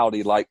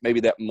mentality like maybe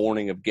that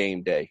morning of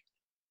game day?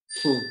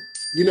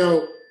 You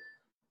know,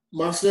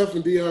 myself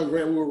and Deion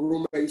Grant, we were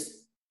roommates.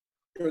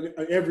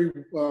 Every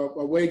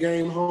away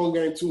game, home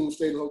game, too, and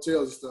stayed in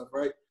hotels and stuff,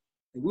 right?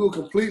 And we were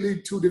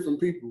completely two different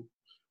people.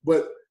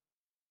 But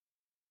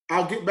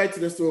I'll get back to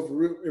that stuff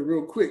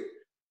real quick.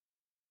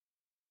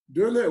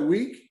 During that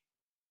week,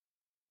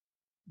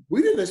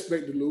 we didn't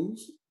expect to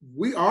lose.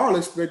 We all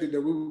expected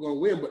that we were going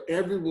to win, but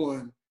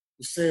everyone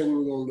was saying we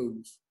were going to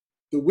lose.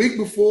 The week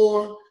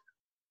before,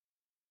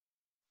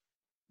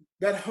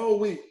 that whole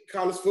week,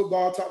 college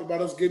football talked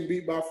about us getting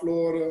beat by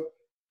Florida.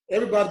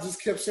 Everybody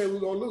just kept saying we're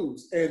going to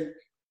lose. And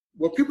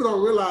what people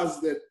don't realize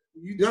is that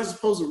you're not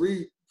supposed to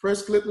read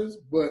press clippings,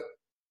 but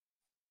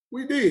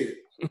we did.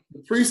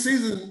 The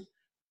preseason,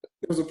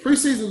 there was a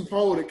preseason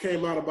poll that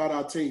came out about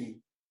our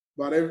team,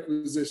 about every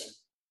position.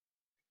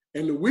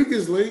 And the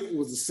weakest link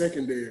was the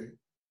secondary.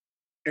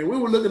 And we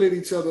were looking at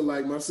each other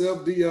like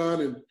myself,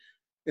 Deion,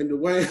 and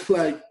Dwayne,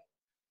 like,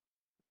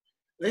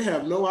 they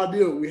have no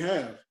idea what we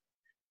have.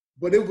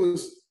 But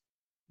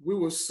we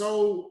were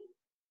so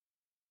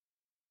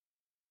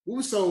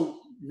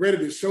ready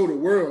to show the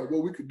world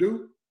what we could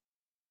do.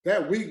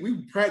 That week,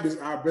 we practiced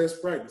our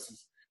best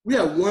practices. We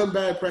had one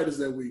bad practice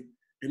that week,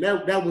 and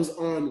that was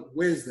on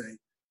Wednesday.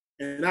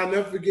 And I'll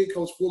never forget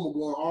Coach Fulmer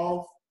going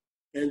off,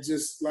 and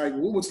just like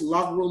when we went to the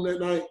locker room that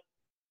night,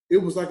 it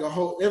was like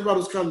everybody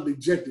was kind of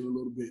dejected a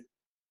little bit.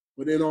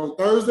 But then on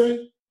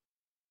Thursday,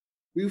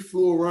 we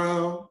flew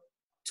around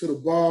to the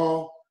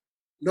ball.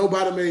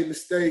 Nobody made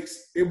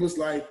mistakes. It was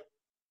like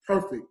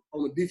perfect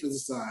on the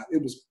defensive side.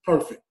 It was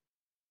perfect.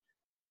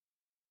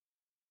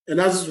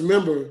 And I just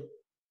remember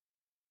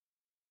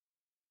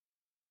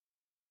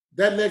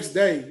that next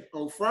day,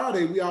 on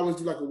Friday, we always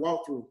do like a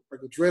walkthrough,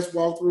 like a dress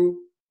walkthrough.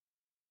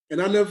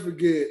 And I never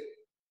forget,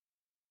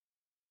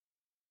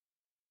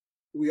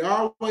 we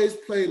always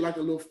played like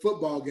a little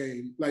football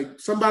game. Like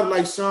somebody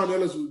like Sean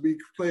Ellis would be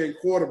playing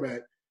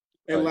quarterback,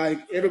 and like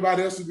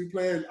everybody else would be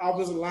playing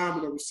offensive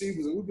linemen or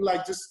receivers, and we'd be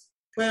like just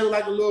playing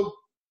like a little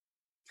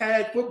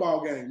tag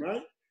football game,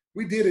 right?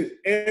 We did it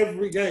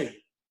every game.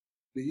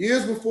 The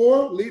years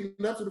before,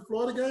 leading up to the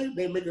Florida game,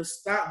 they make us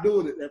stop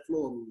doing it that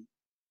Florida week.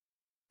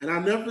 And I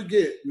never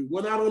forget, we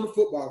went out on the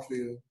football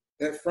field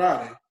that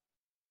Friday,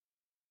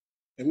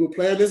 and we were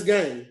playing this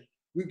game.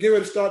 We get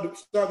ready to start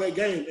that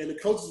game, and the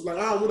coaches were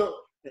like, we don't.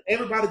 And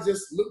everybody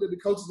just looked at the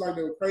coaches like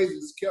they were crazy,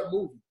 just kept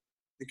moving.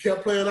 They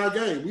kept playing our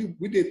game.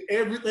 We did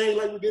everything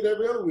like we did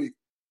every other week.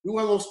 We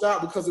weren't going to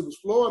stop because it was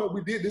Florida.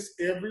 We did this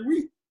every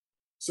week.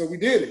 So we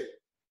did it.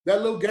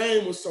 That little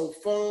game was so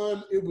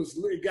fun.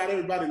 It got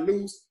everybody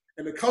loose.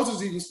 And the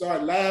coaches even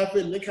started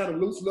laughing. They kind of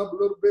loosened up a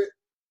little bit.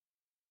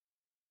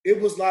 It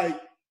was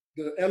like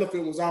the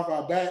elephant was off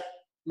our back.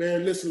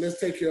 Man, listen, let's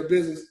take care of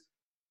business.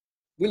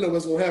 We know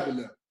what's going to happen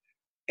now.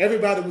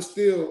 Everybody was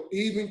still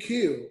even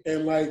keeled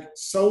and like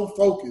so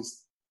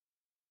focused.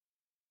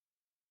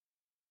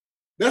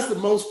 That's the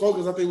most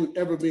focused I think we've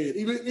ever been.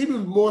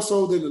 Even more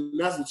so than the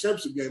national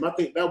championship game. I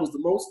think that was the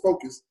most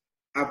focused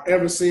I've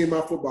ever seen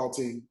my football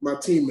team, my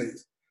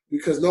teammates,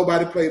 because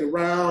nobody played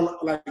around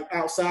like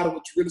outside of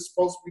what you're really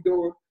supposed to be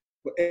doing.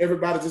 But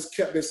everybody just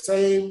kept the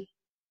same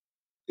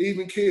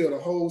even keel the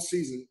whole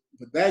season.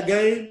 But that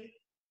game,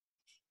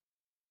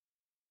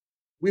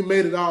 we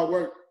made it all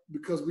work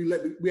because we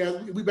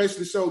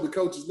basically showed the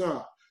coaches,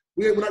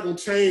 we're not going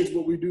to change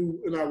what we do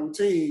in our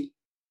routine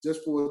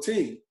just for a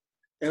team.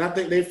 And I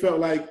think they felt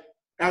like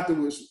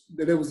afterwards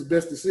that it was the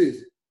best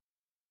decision.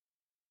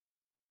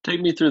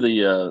 Take me through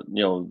the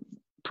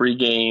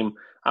pregame.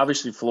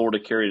 Obviously, Florida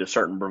carried a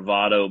certain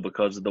bravado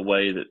because of the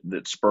way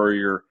that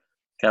Spurrier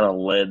kind of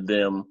led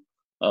them.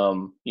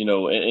 And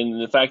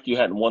the fact you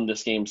hadn't won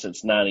this game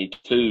since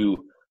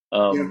 '92.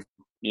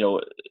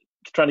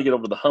 Trying to get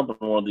over the hump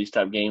in one of these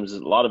type games, a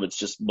lot of it's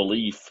just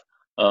belief.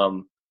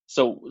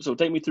 So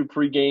take me through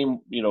pregame.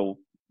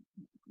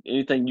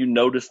 Anything you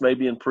noticed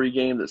maybe in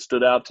pregame that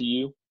stood out to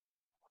you?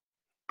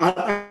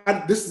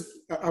 I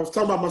was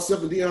talking about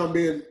myself and Deion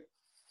being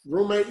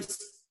roommates,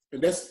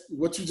 and that's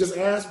what you just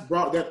asked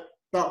brought that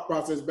thought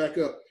process back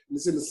up. And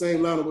it's in the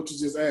same line of what you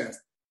just asked.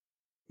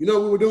 You know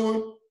what we were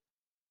doing?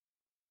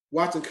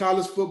 watching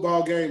college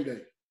football game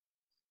day.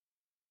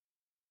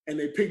 And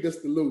they picked us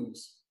to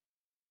lose.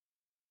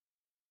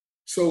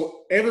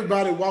 So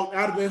everybody walked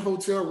out of their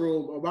hotel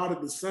room about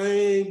at the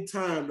same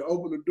time to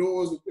open the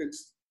doors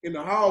in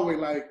the hallway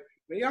like,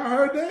 man, y'all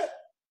heard that?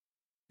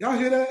 Y'all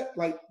hear that?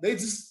 Like, they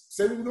just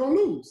said we were going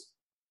to lose.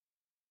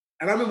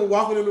 And I remember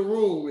walking in the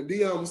room and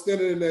Deion was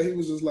standing in there. He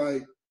was just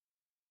like,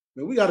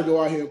 man, we got to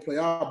go out here and play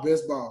our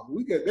best ball.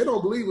 They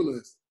don't believe in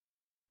us.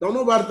 Don't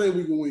nobody think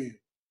we can win.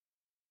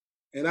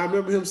 And I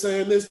remember him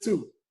saying this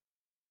too.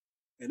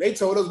 And they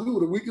told us we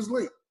were the weakest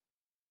link.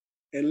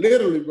 And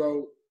literally,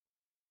 bro,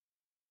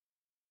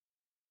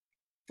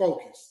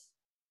 focus.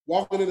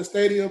 Walking in the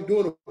stadium,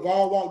 doing a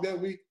ball walk that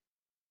week.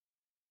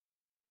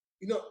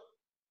 You know,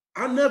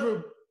 I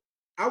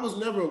was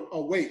never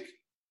awake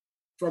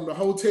from the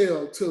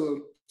hotel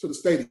to the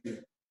stadium.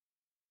 As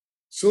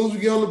soon as we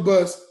get on the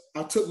bus,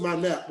 I took my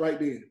nap right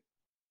then.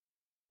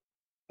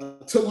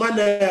 I took my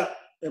nap,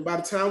 and by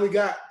the time we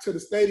got to the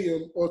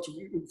stadium or to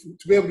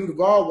be able to do the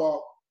ball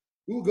walk,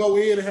 we would go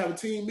in and have a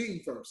team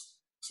meeting first.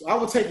 So I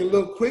would take a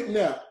little quick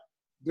nap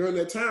during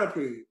that time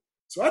period.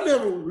 So I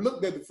never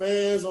looked at the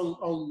fans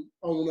on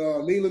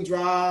Neyland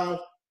Drive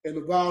and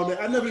the ball.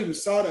 I never even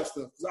saw that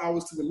stuff because I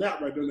always took a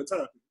nap right during that time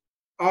period.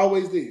 I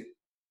always did.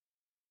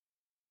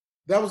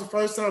 That was the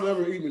first time I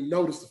ever even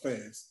noticed the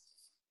fans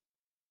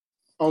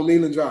on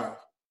Neyland Drive.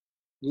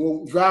 We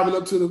were driving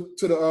up to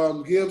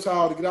the Gibbs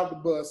Hall to get off the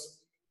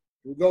bus.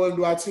 We're going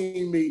to our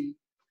team meeting.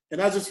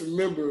 And I just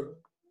remember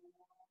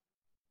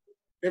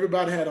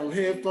everybody had on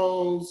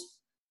headphones.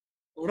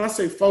 When I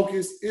say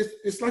focus,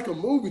 it's like a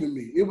movie to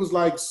me. It was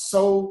like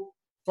so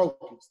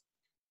focused.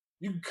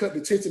 You could cut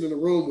the tension in the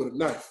room with a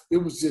knife. It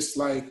was just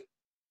like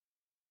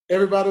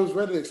everybody was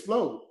ready to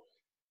explode.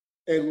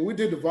 And when we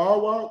did the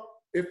ball walk,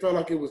 it felt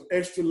like it was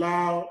extra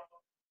loud.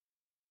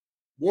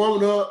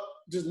 Warming up,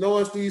 just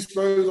knowing Steve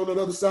Spurrier on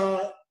the other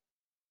side,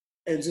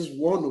 and just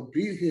wanting to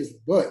beat his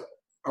butt.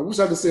 I wish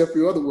I could say a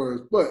few other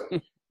words, but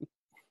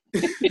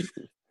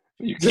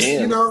you just,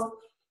 can. you know,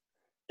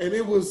 and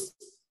it was,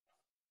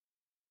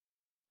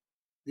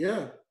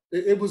 yeah,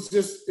 it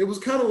was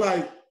kind of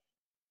like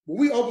when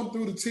we opened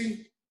through the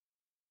tee,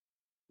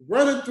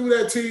 running through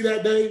that tee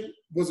that day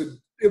was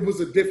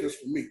a difference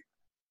for me.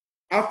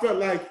 I felt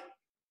like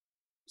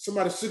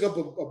somebody shook up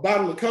a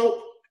bottle of Coke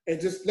and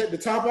just let the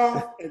top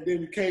off, and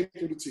then we came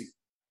through the tee.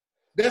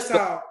 That's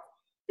how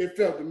it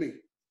felt to me.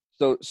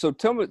 So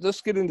tell me,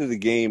 let's get into the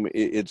game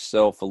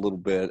itself a little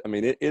bit. I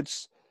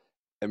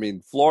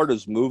mean,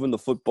 Florida's moving the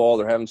football.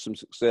 They're having some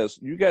success.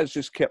 You guys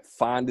just kept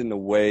finding a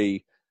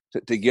way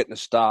to get in a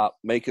stop,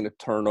 making a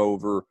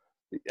turnover.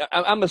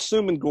 I'm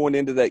assuming going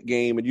into that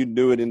game, and you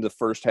knew it in the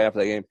first half of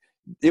that game,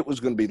 it was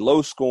going to be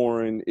low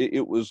scoring.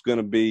 It was going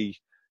to be,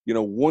 you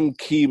know, one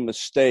key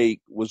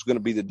mistake was going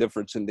to be the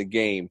difference in the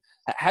game.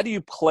 How do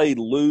you play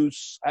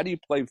loose? How do you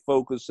play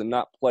focus and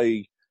not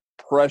play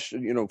pressure,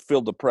 you know,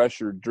 feel the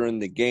pressure during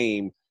the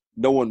game,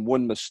 knowing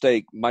one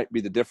mistake might be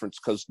the difference?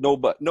 Because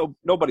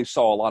nobody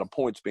saw a lot of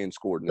points being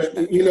scored in this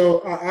match. You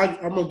know,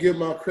 I'm going to give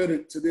my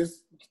credit to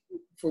this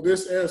for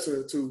this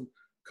answer to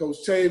Coach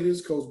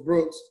Chavis, Coach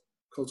Brooks,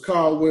 Coach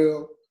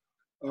Caldwell,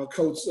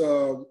 Coach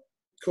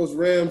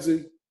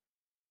Ramsey.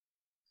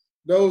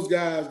 Those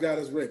guys got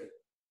us ready.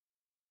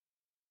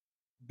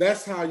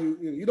 That's how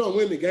you don't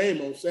win the game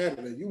on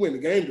Saturday. You win the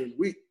game during the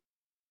week.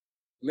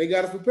 And they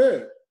got us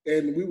prepared.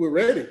 And we were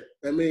ready.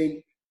 I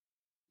mean,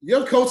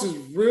 your coaches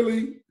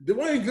really –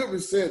 Dwayne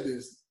Goodman said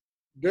this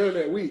during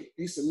that week.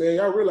 He said, man,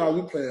 y'all realize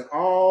we playing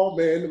all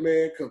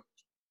man-to-man coverage.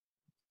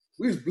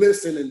 We was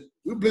blitzing and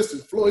we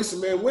blitzing Florida. He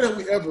said, man, when have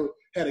we ever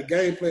had a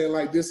game plan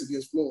like this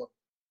against Florida?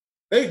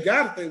 They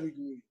got to think we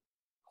can win.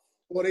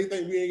 Or they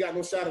think we ain't got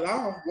no shot at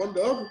all, one or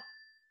the other.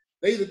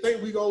 They either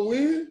think we going to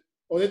win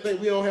or they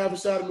think we don't have a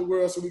shot in the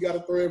world, so we got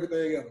to throw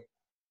everything at them.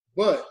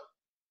 But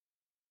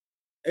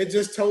it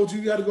just told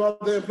you got to go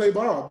out there and play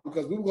ball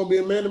because we were going to be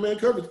in man-to-man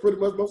coverage pretty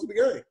much most of the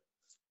game.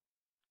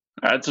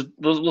 All right, so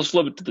let's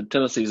flip it to the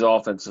Tennessee's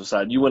offensive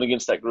side. You went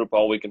against that group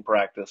all week in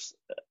practice.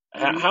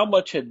 How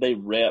much had they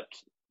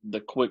repped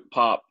the quick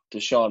pop to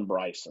Sean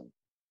Bryson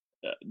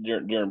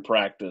during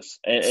practice?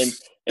 And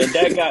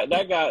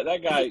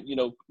that guy, you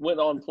know, went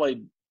on and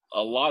played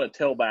a lot of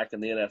tailback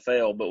in the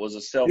NFL, but was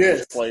a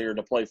selfish player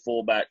to play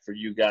fullback for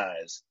you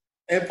guys.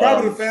 And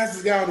probably the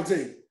fastest guy on the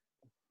team.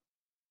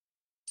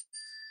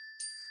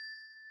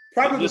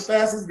 Probably the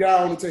fastest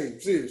guy on the team,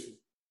 seriously.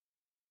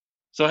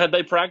 So had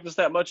they practiced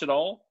that much at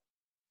all?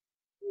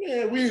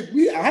 Yeah,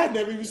 I had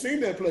never even seen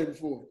that play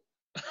before.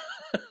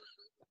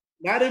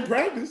 Not in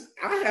practice.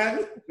 I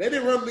haven't. They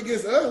didn't run it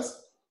against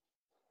us.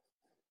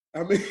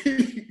 I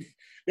mean,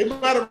 they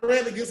might have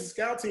ran against the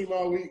scout team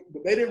all week,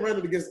 but they didn't run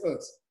it against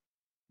us.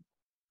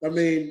 I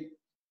mean,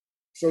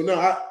 so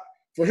no,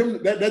 for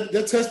him,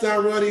 that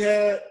touchdown run he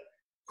had, of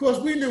course,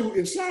 we knew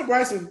if Sean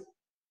Bryson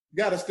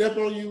got a step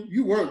on you,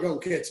 you weren't going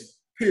to catch him,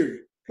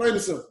 period. Plain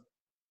and simple.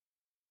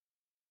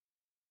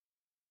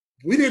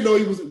 We didn't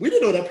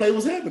know that play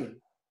was happening.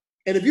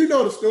 And if you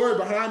know the story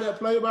behind that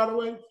play, by the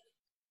way,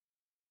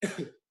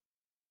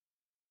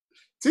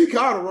 T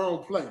called the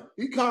wrong play.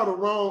 He called the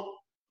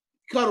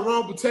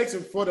wrong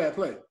protection for that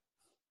play.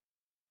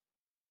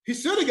 He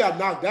should have got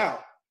knocked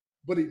out,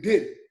 but he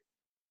didn't.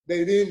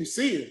 They didn't even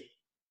see him.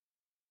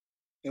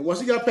 And once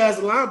he got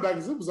past the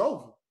linebackers, it was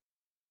over.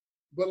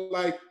 But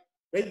like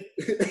they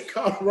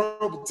called the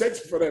wrong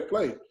protection for that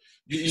play.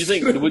 You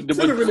think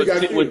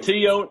would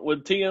T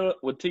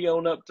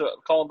own up to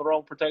calling the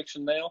wrong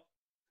protection now?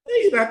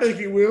 I think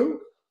he will.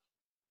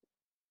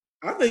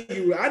 I think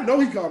he will. I know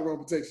he called the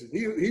wrong protection.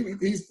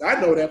 I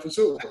know that for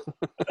sure.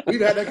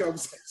 We've had that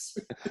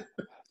conversation.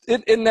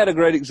 Isn't that a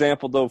great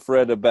example, though,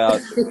 Fred, about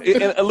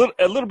a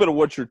little bit of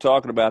what you're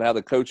talking about, how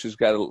the coaches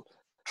got to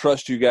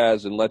trust you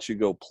guys and let you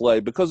go play,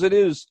 because it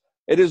is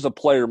a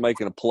player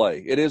making a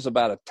play. It is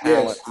about a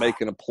talent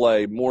making a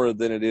play more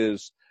than it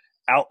is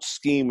out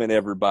scheming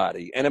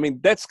everybody. And I mean,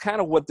 that's kind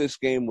of what this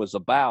game was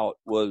about.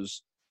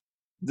 Was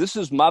this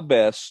is my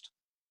best,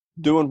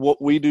 doing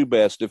what we do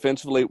best.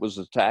 Defensively, it was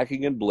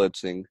attacking and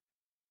blitzing.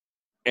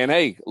 And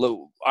hey,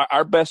 look,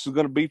 our best is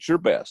going to beat your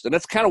best, and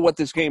that's kind of what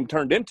this game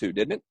turned into,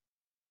 didn't it?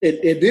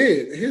 It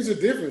did. Here's the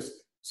difference.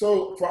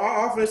 So for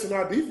our offense and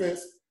our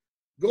defense,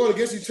 going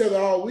against each other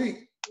all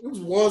week, it was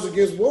ones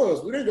against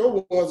ones. We didn't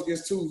go ones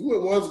against twos. We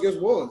went ones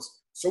against ones.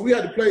 So we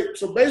had to play.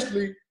 So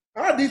basically,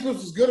 our defense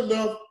was good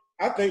enough,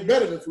 I think,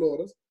 better than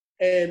Florida's.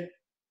 And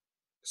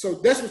so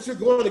that's what you're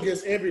going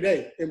against every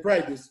day in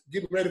practice,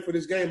 getting ready for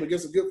this game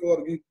against a good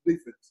Florida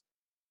defense.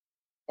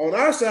 On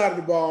our side of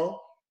the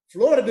ball,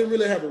 Florida didn't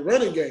really have a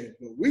running game,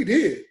 but we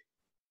did.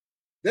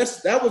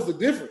 That was the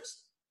difference.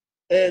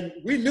 And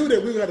we knew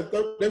that they were going to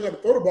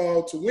throw the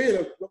ball to win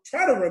or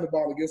try to run the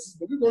ball against us,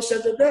 but we're going to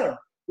shut that down.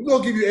 We're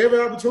going to give you every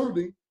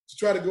opportunity to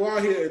try to go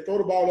out here and throw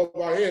the ball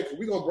over our head, because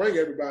we're going to bring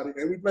everybody.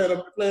 And we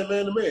playing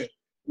man-to-man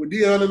with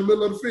Deion in the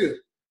middle of the field.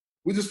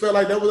 We just felt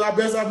like that was our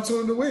best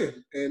opportunity to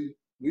win, and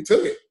we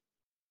took it.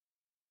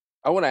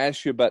 I want to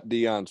ask you about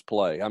Deion's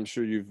play. I'm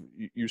sure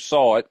you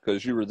saw it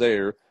because you were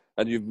there,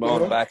 and you've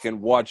gone back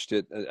and watched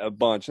it a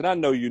bunch. And I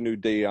know you knew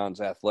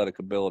Deion's athletic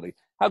ability.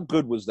 How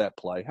good was that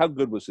play? How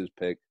good was his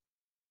pick?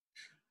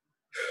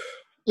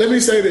 Let me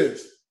say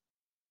this.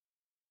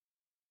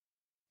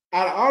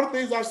 Out of all the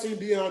things I've seen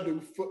Deion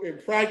do in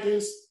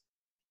practice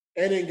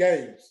and in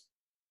games,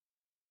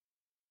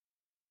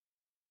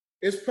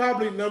 it's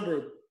probably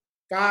number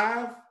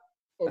 5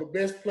 of the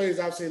best plays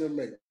I've seen him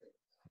make.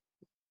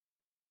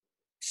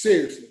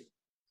 Seriously.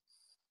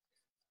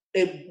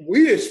 And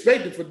we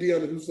expected for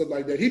Deion to do stuff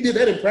like that. He did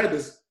that in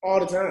practice all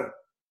the time.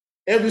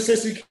 Ever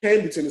since he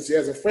came to Tennessee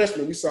as a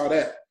freshman, we saw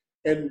that.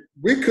 And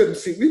we couldn't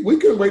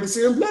wait to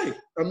see him play.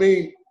 I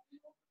mean,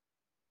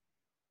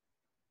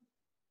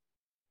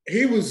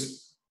 he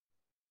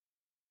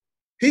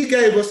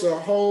gave us a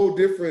whole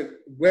different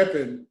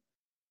weapon.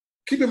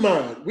 Keep in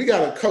mind, we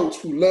got a coach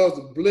who loves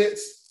to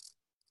blitz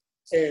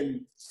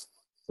and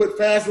put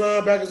fast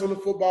linebackers on the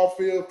football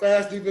field,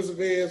 fast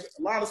defensive ends,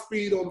 a lot of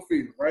speed on the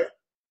field, right?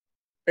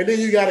 And then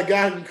you got a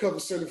guy who can cover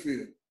center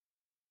field.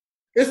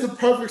 It's the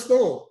perfect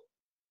storm.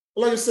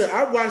 Like I said,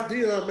 I watched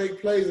Deion make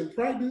plays in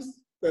practice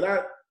that I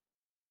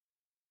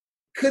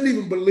couldn't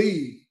even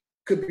believe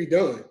could be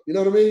done. You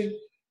know what I mean?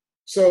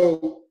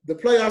 So the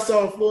play I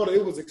saw in Florida,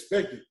 it was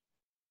expected.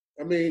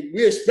 I mean,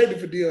 we expected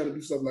for Deion to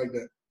do something like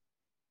that.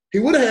 He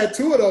would have had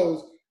 2 of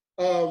those.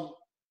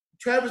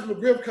 Travis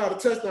McGriff caught a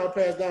touchdown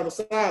pass down the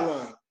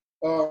sideline.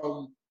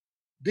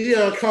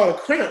 Deion caught a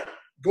cramp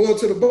going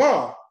to the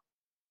ball.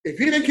 If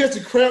he didn't catch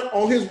a cramp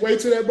on his way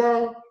to that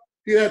ball,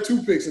 he had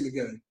 2 picks in the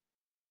game.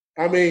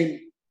 I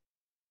mean,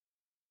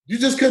 you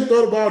just couldn't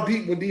throw the ball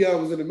deep when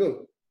Deion was in the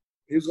middle.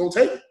 He was going to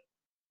take it.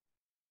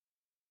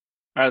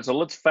 All right, so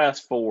let's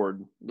fast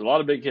forward. A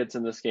lot of big hits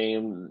in this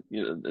game.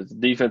 You know, it's a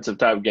defensive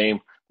type game.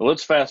 But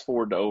let's fast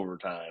forward to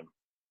overtime.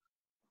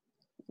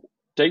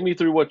 Take me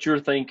through what you're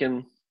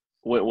thinking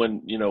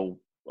when you know,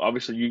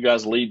 obviously you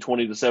guys lead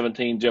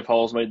 20-17. Jeff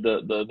Hall's made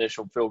the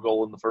initial field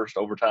goal in the first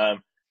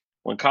overtime.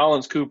 When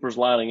Collins Cooper's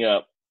lining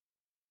up,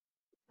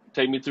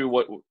 take me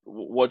through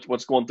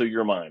what's going through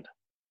your mind.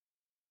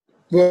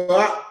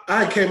 Well,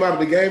 I came out of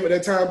the game at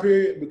that time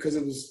period because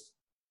it was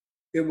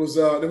they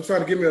were trying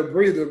to give me a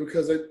breather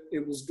because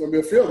it was going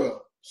to be a field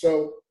goal.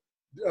 So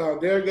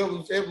Derek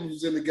Evans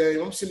was in the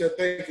game. I'm sitting there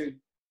thinking,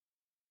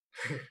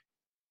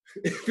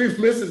 if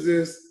he misses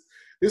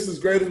this is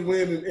greatest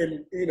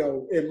win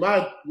in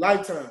my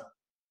lifetime.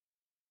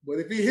 But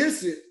if he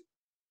hits it,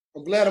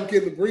 I'm glad I'm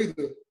getting a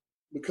breather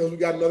because we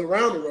got another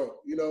round to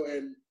roll,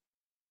 and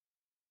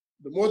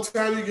the more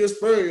time you get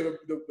Spurrier,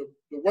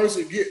 the worse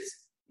it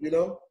gets,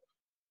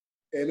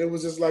 And it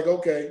was just like,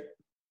 okay,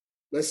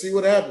 let's see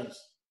what happens.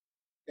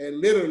 And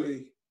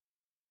literally,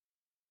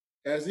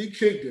 as he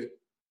kicked it,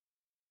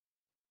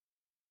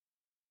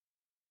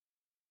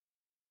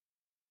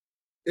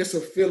 it's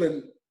a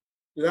feeling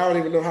that I don't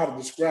even know how to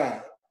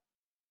describe.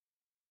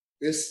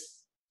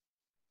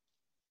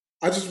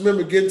 I just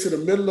remember getting to the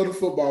middle of the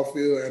football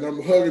field and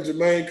I'm hugging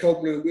Jermaine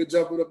Copeland and we're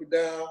jumping up and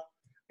down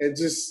and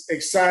just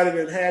excited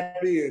and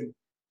happy. And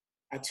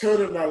I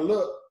turned and I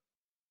looked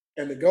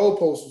and the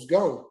goalpost was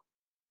gone.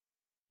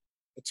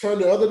 I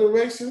turned the other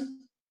direction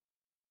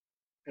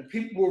and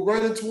people were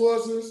running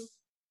towards us,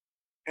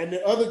 and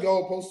the other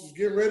goalpost was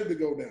getting ready to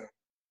go down.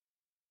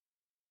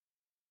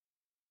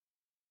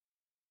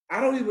 I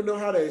don't even know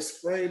how to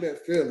explain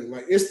that feeling.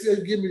 Like, it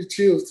still gives me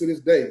chills to this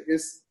day.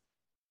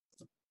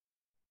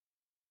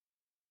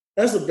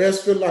 That's the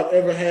best feeling I've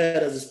ever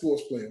had as a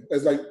sports player,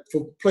 as like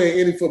for playing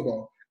any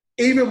football,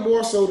 even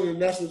more so than the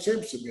national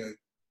championship game.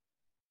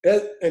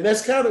 And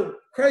that's kind of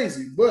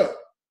crazy, but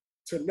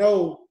to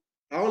know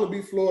I only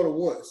beat Florida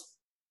once.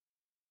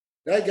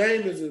 That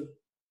game is the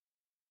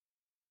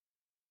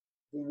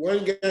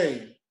one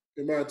game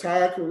in my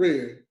entire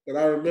career that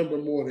I remember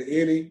more than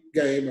any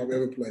game I've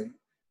ever played.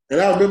 And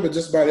I remember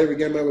just about every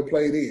game I ever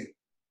played in.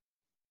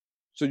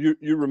 So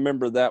you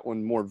remember that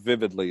one more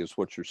vividly is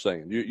what you're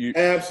saying. You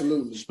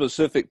absolutely.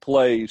 Specific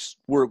place,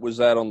 where it was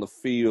at on the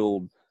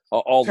field,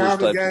 all those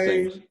types of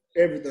things.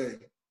 Everything.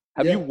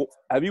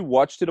 Have you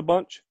watched it a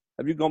bunch?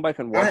 Have you gone back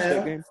and watched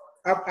that game?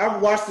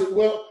 I've watched it.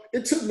 Well,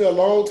 it took me a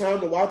long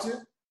time to watch it.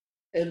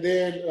 And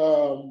then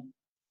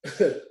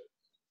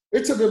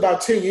it took me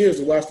about 10 years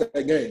to watch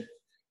that game.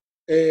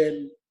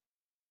 And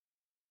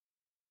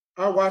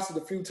I watched it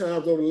a few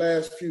times over the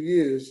last few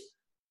years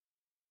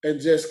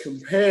and just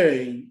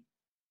comparing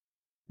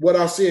what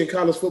I see in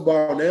college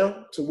football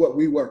now to what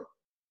we were.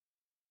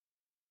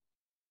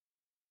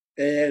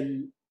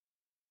 And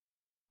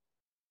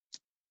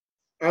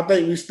I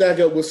think we stack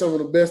up with some of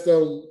the best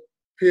of them,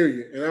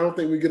 period. And I don't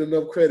think we get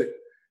enough credit,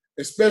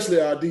 especially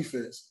our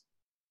defense.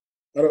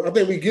 I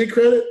think we get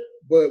credit,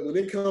 but when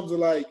it comes to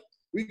like,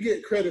 we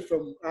get credit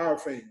from our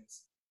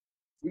fans.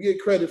 We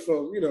get credit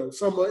from,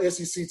 some of the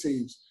SEC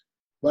teams.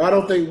 But I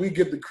don't think we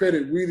get the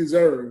credit we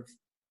deserve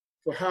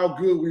for how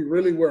good we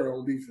really were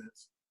on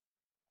defense.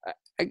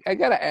 I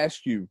got to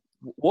ask you,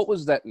 what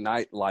was that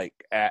night like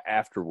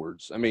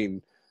afterwards? I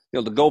mean,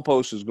 the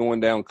goalpost is going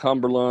down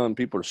Cumberland.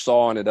 People are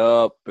sawing it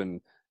up.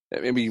 And,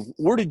 I mean,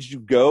 where did you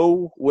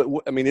go?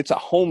 I mean, it's a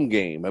home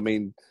game. I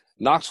mean,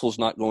 Knoxville's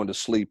not going to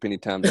sleep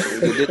anytime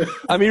soon.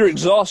 I mean, you're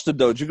exhausted,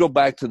 though. Did you go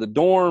back to the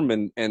dorm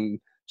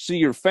and see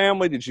your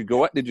family? Did you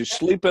go out? Did you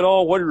sleep at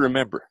all? What do you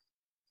remember?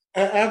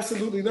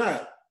 Absolutely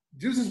not.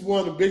 This is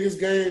one of the biggest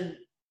games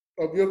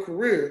of your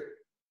career.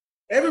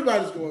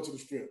 Everybody's going to the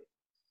Strip.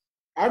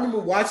 I remember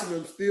watching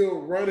them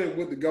still running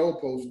with the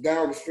goalposts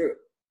down the Strip.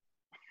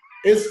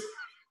 It's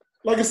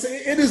like I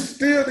said,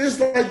 it's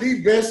like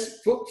the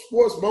best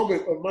sports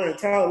moment of my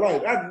entire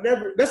life.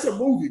 That's a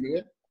movie,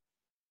 man.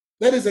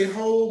 That is a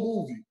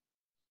whole movie.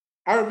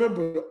 I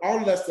remember all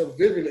of that stuff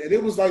vividly, and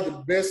it was like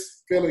the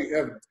best feeling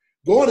ever.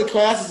 Going to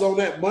classes on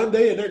that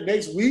Monday and that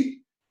next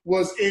week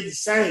was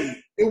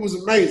insane. It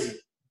was amazing.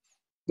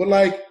 But,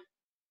 like,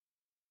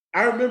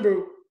 I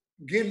remember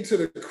getting to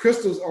the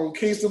Crystals on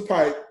Kingston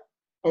Pike,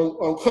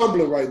 on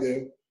Cumberland right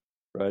there.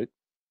 Right.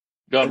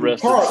 God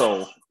rest his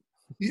soul.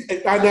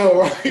 I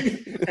know,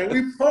 right? And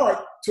we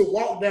parked to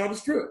walk down the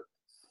Strip.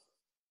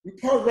 We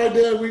parked right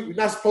there. We're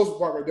not supposed to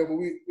park right there, but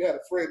we had a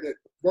friend that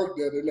worked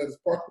there that let us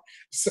park.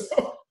 So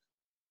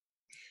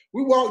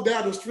we walked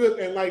down the Strip,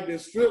 and, like, the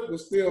Strip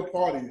was still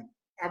partying.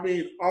 I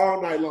mean,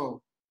 all night long.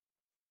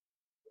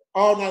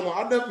 All night long.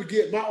 I'll never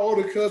forget my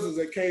older cousins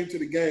that came to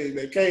the game.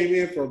 They came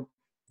in from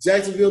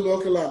Jacksonville,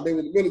 North Carolina. They were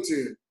in the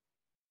military.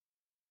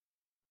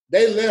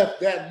 They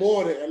left that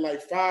morning at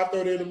like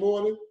 5:30 in the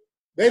morning.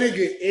 They didn't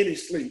get any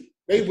sleep.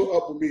 They were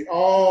up with me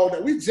all day.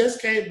 We just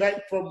came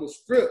back from the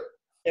Strip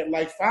at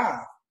like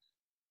 5.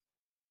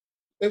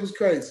 It was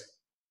crazy.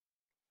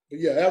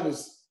 But yeah, that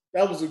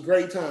was a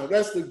great time.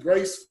 That's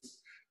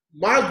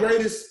my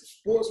greatest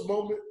sports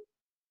moment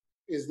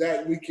is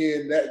that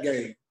weekend, that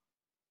game.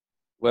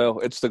 Well,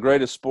 it's the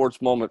greatest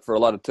sports moment for a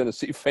lot of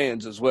Tennessee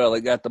fans as well.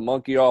 It got the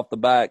monkey off the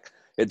back.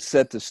 It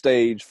set the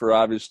stage for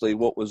obviously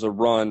what was a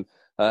run,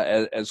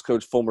 as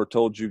Coach Fulmer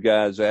told you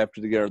guys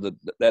after the game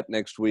that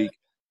next week.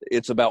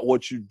 It's about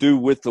what you do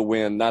with the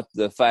win, not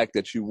the fact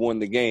that you won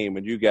the game.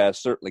 And you guys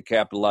certainly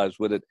capitalized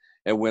with it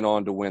and went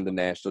on to win the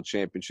national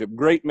championship.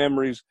 Great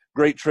memories,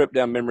 great trip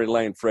down memory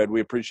lane, Fred.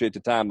 We appreciate the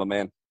time, my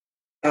man.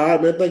 All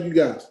right, man. Thank you,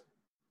 guys.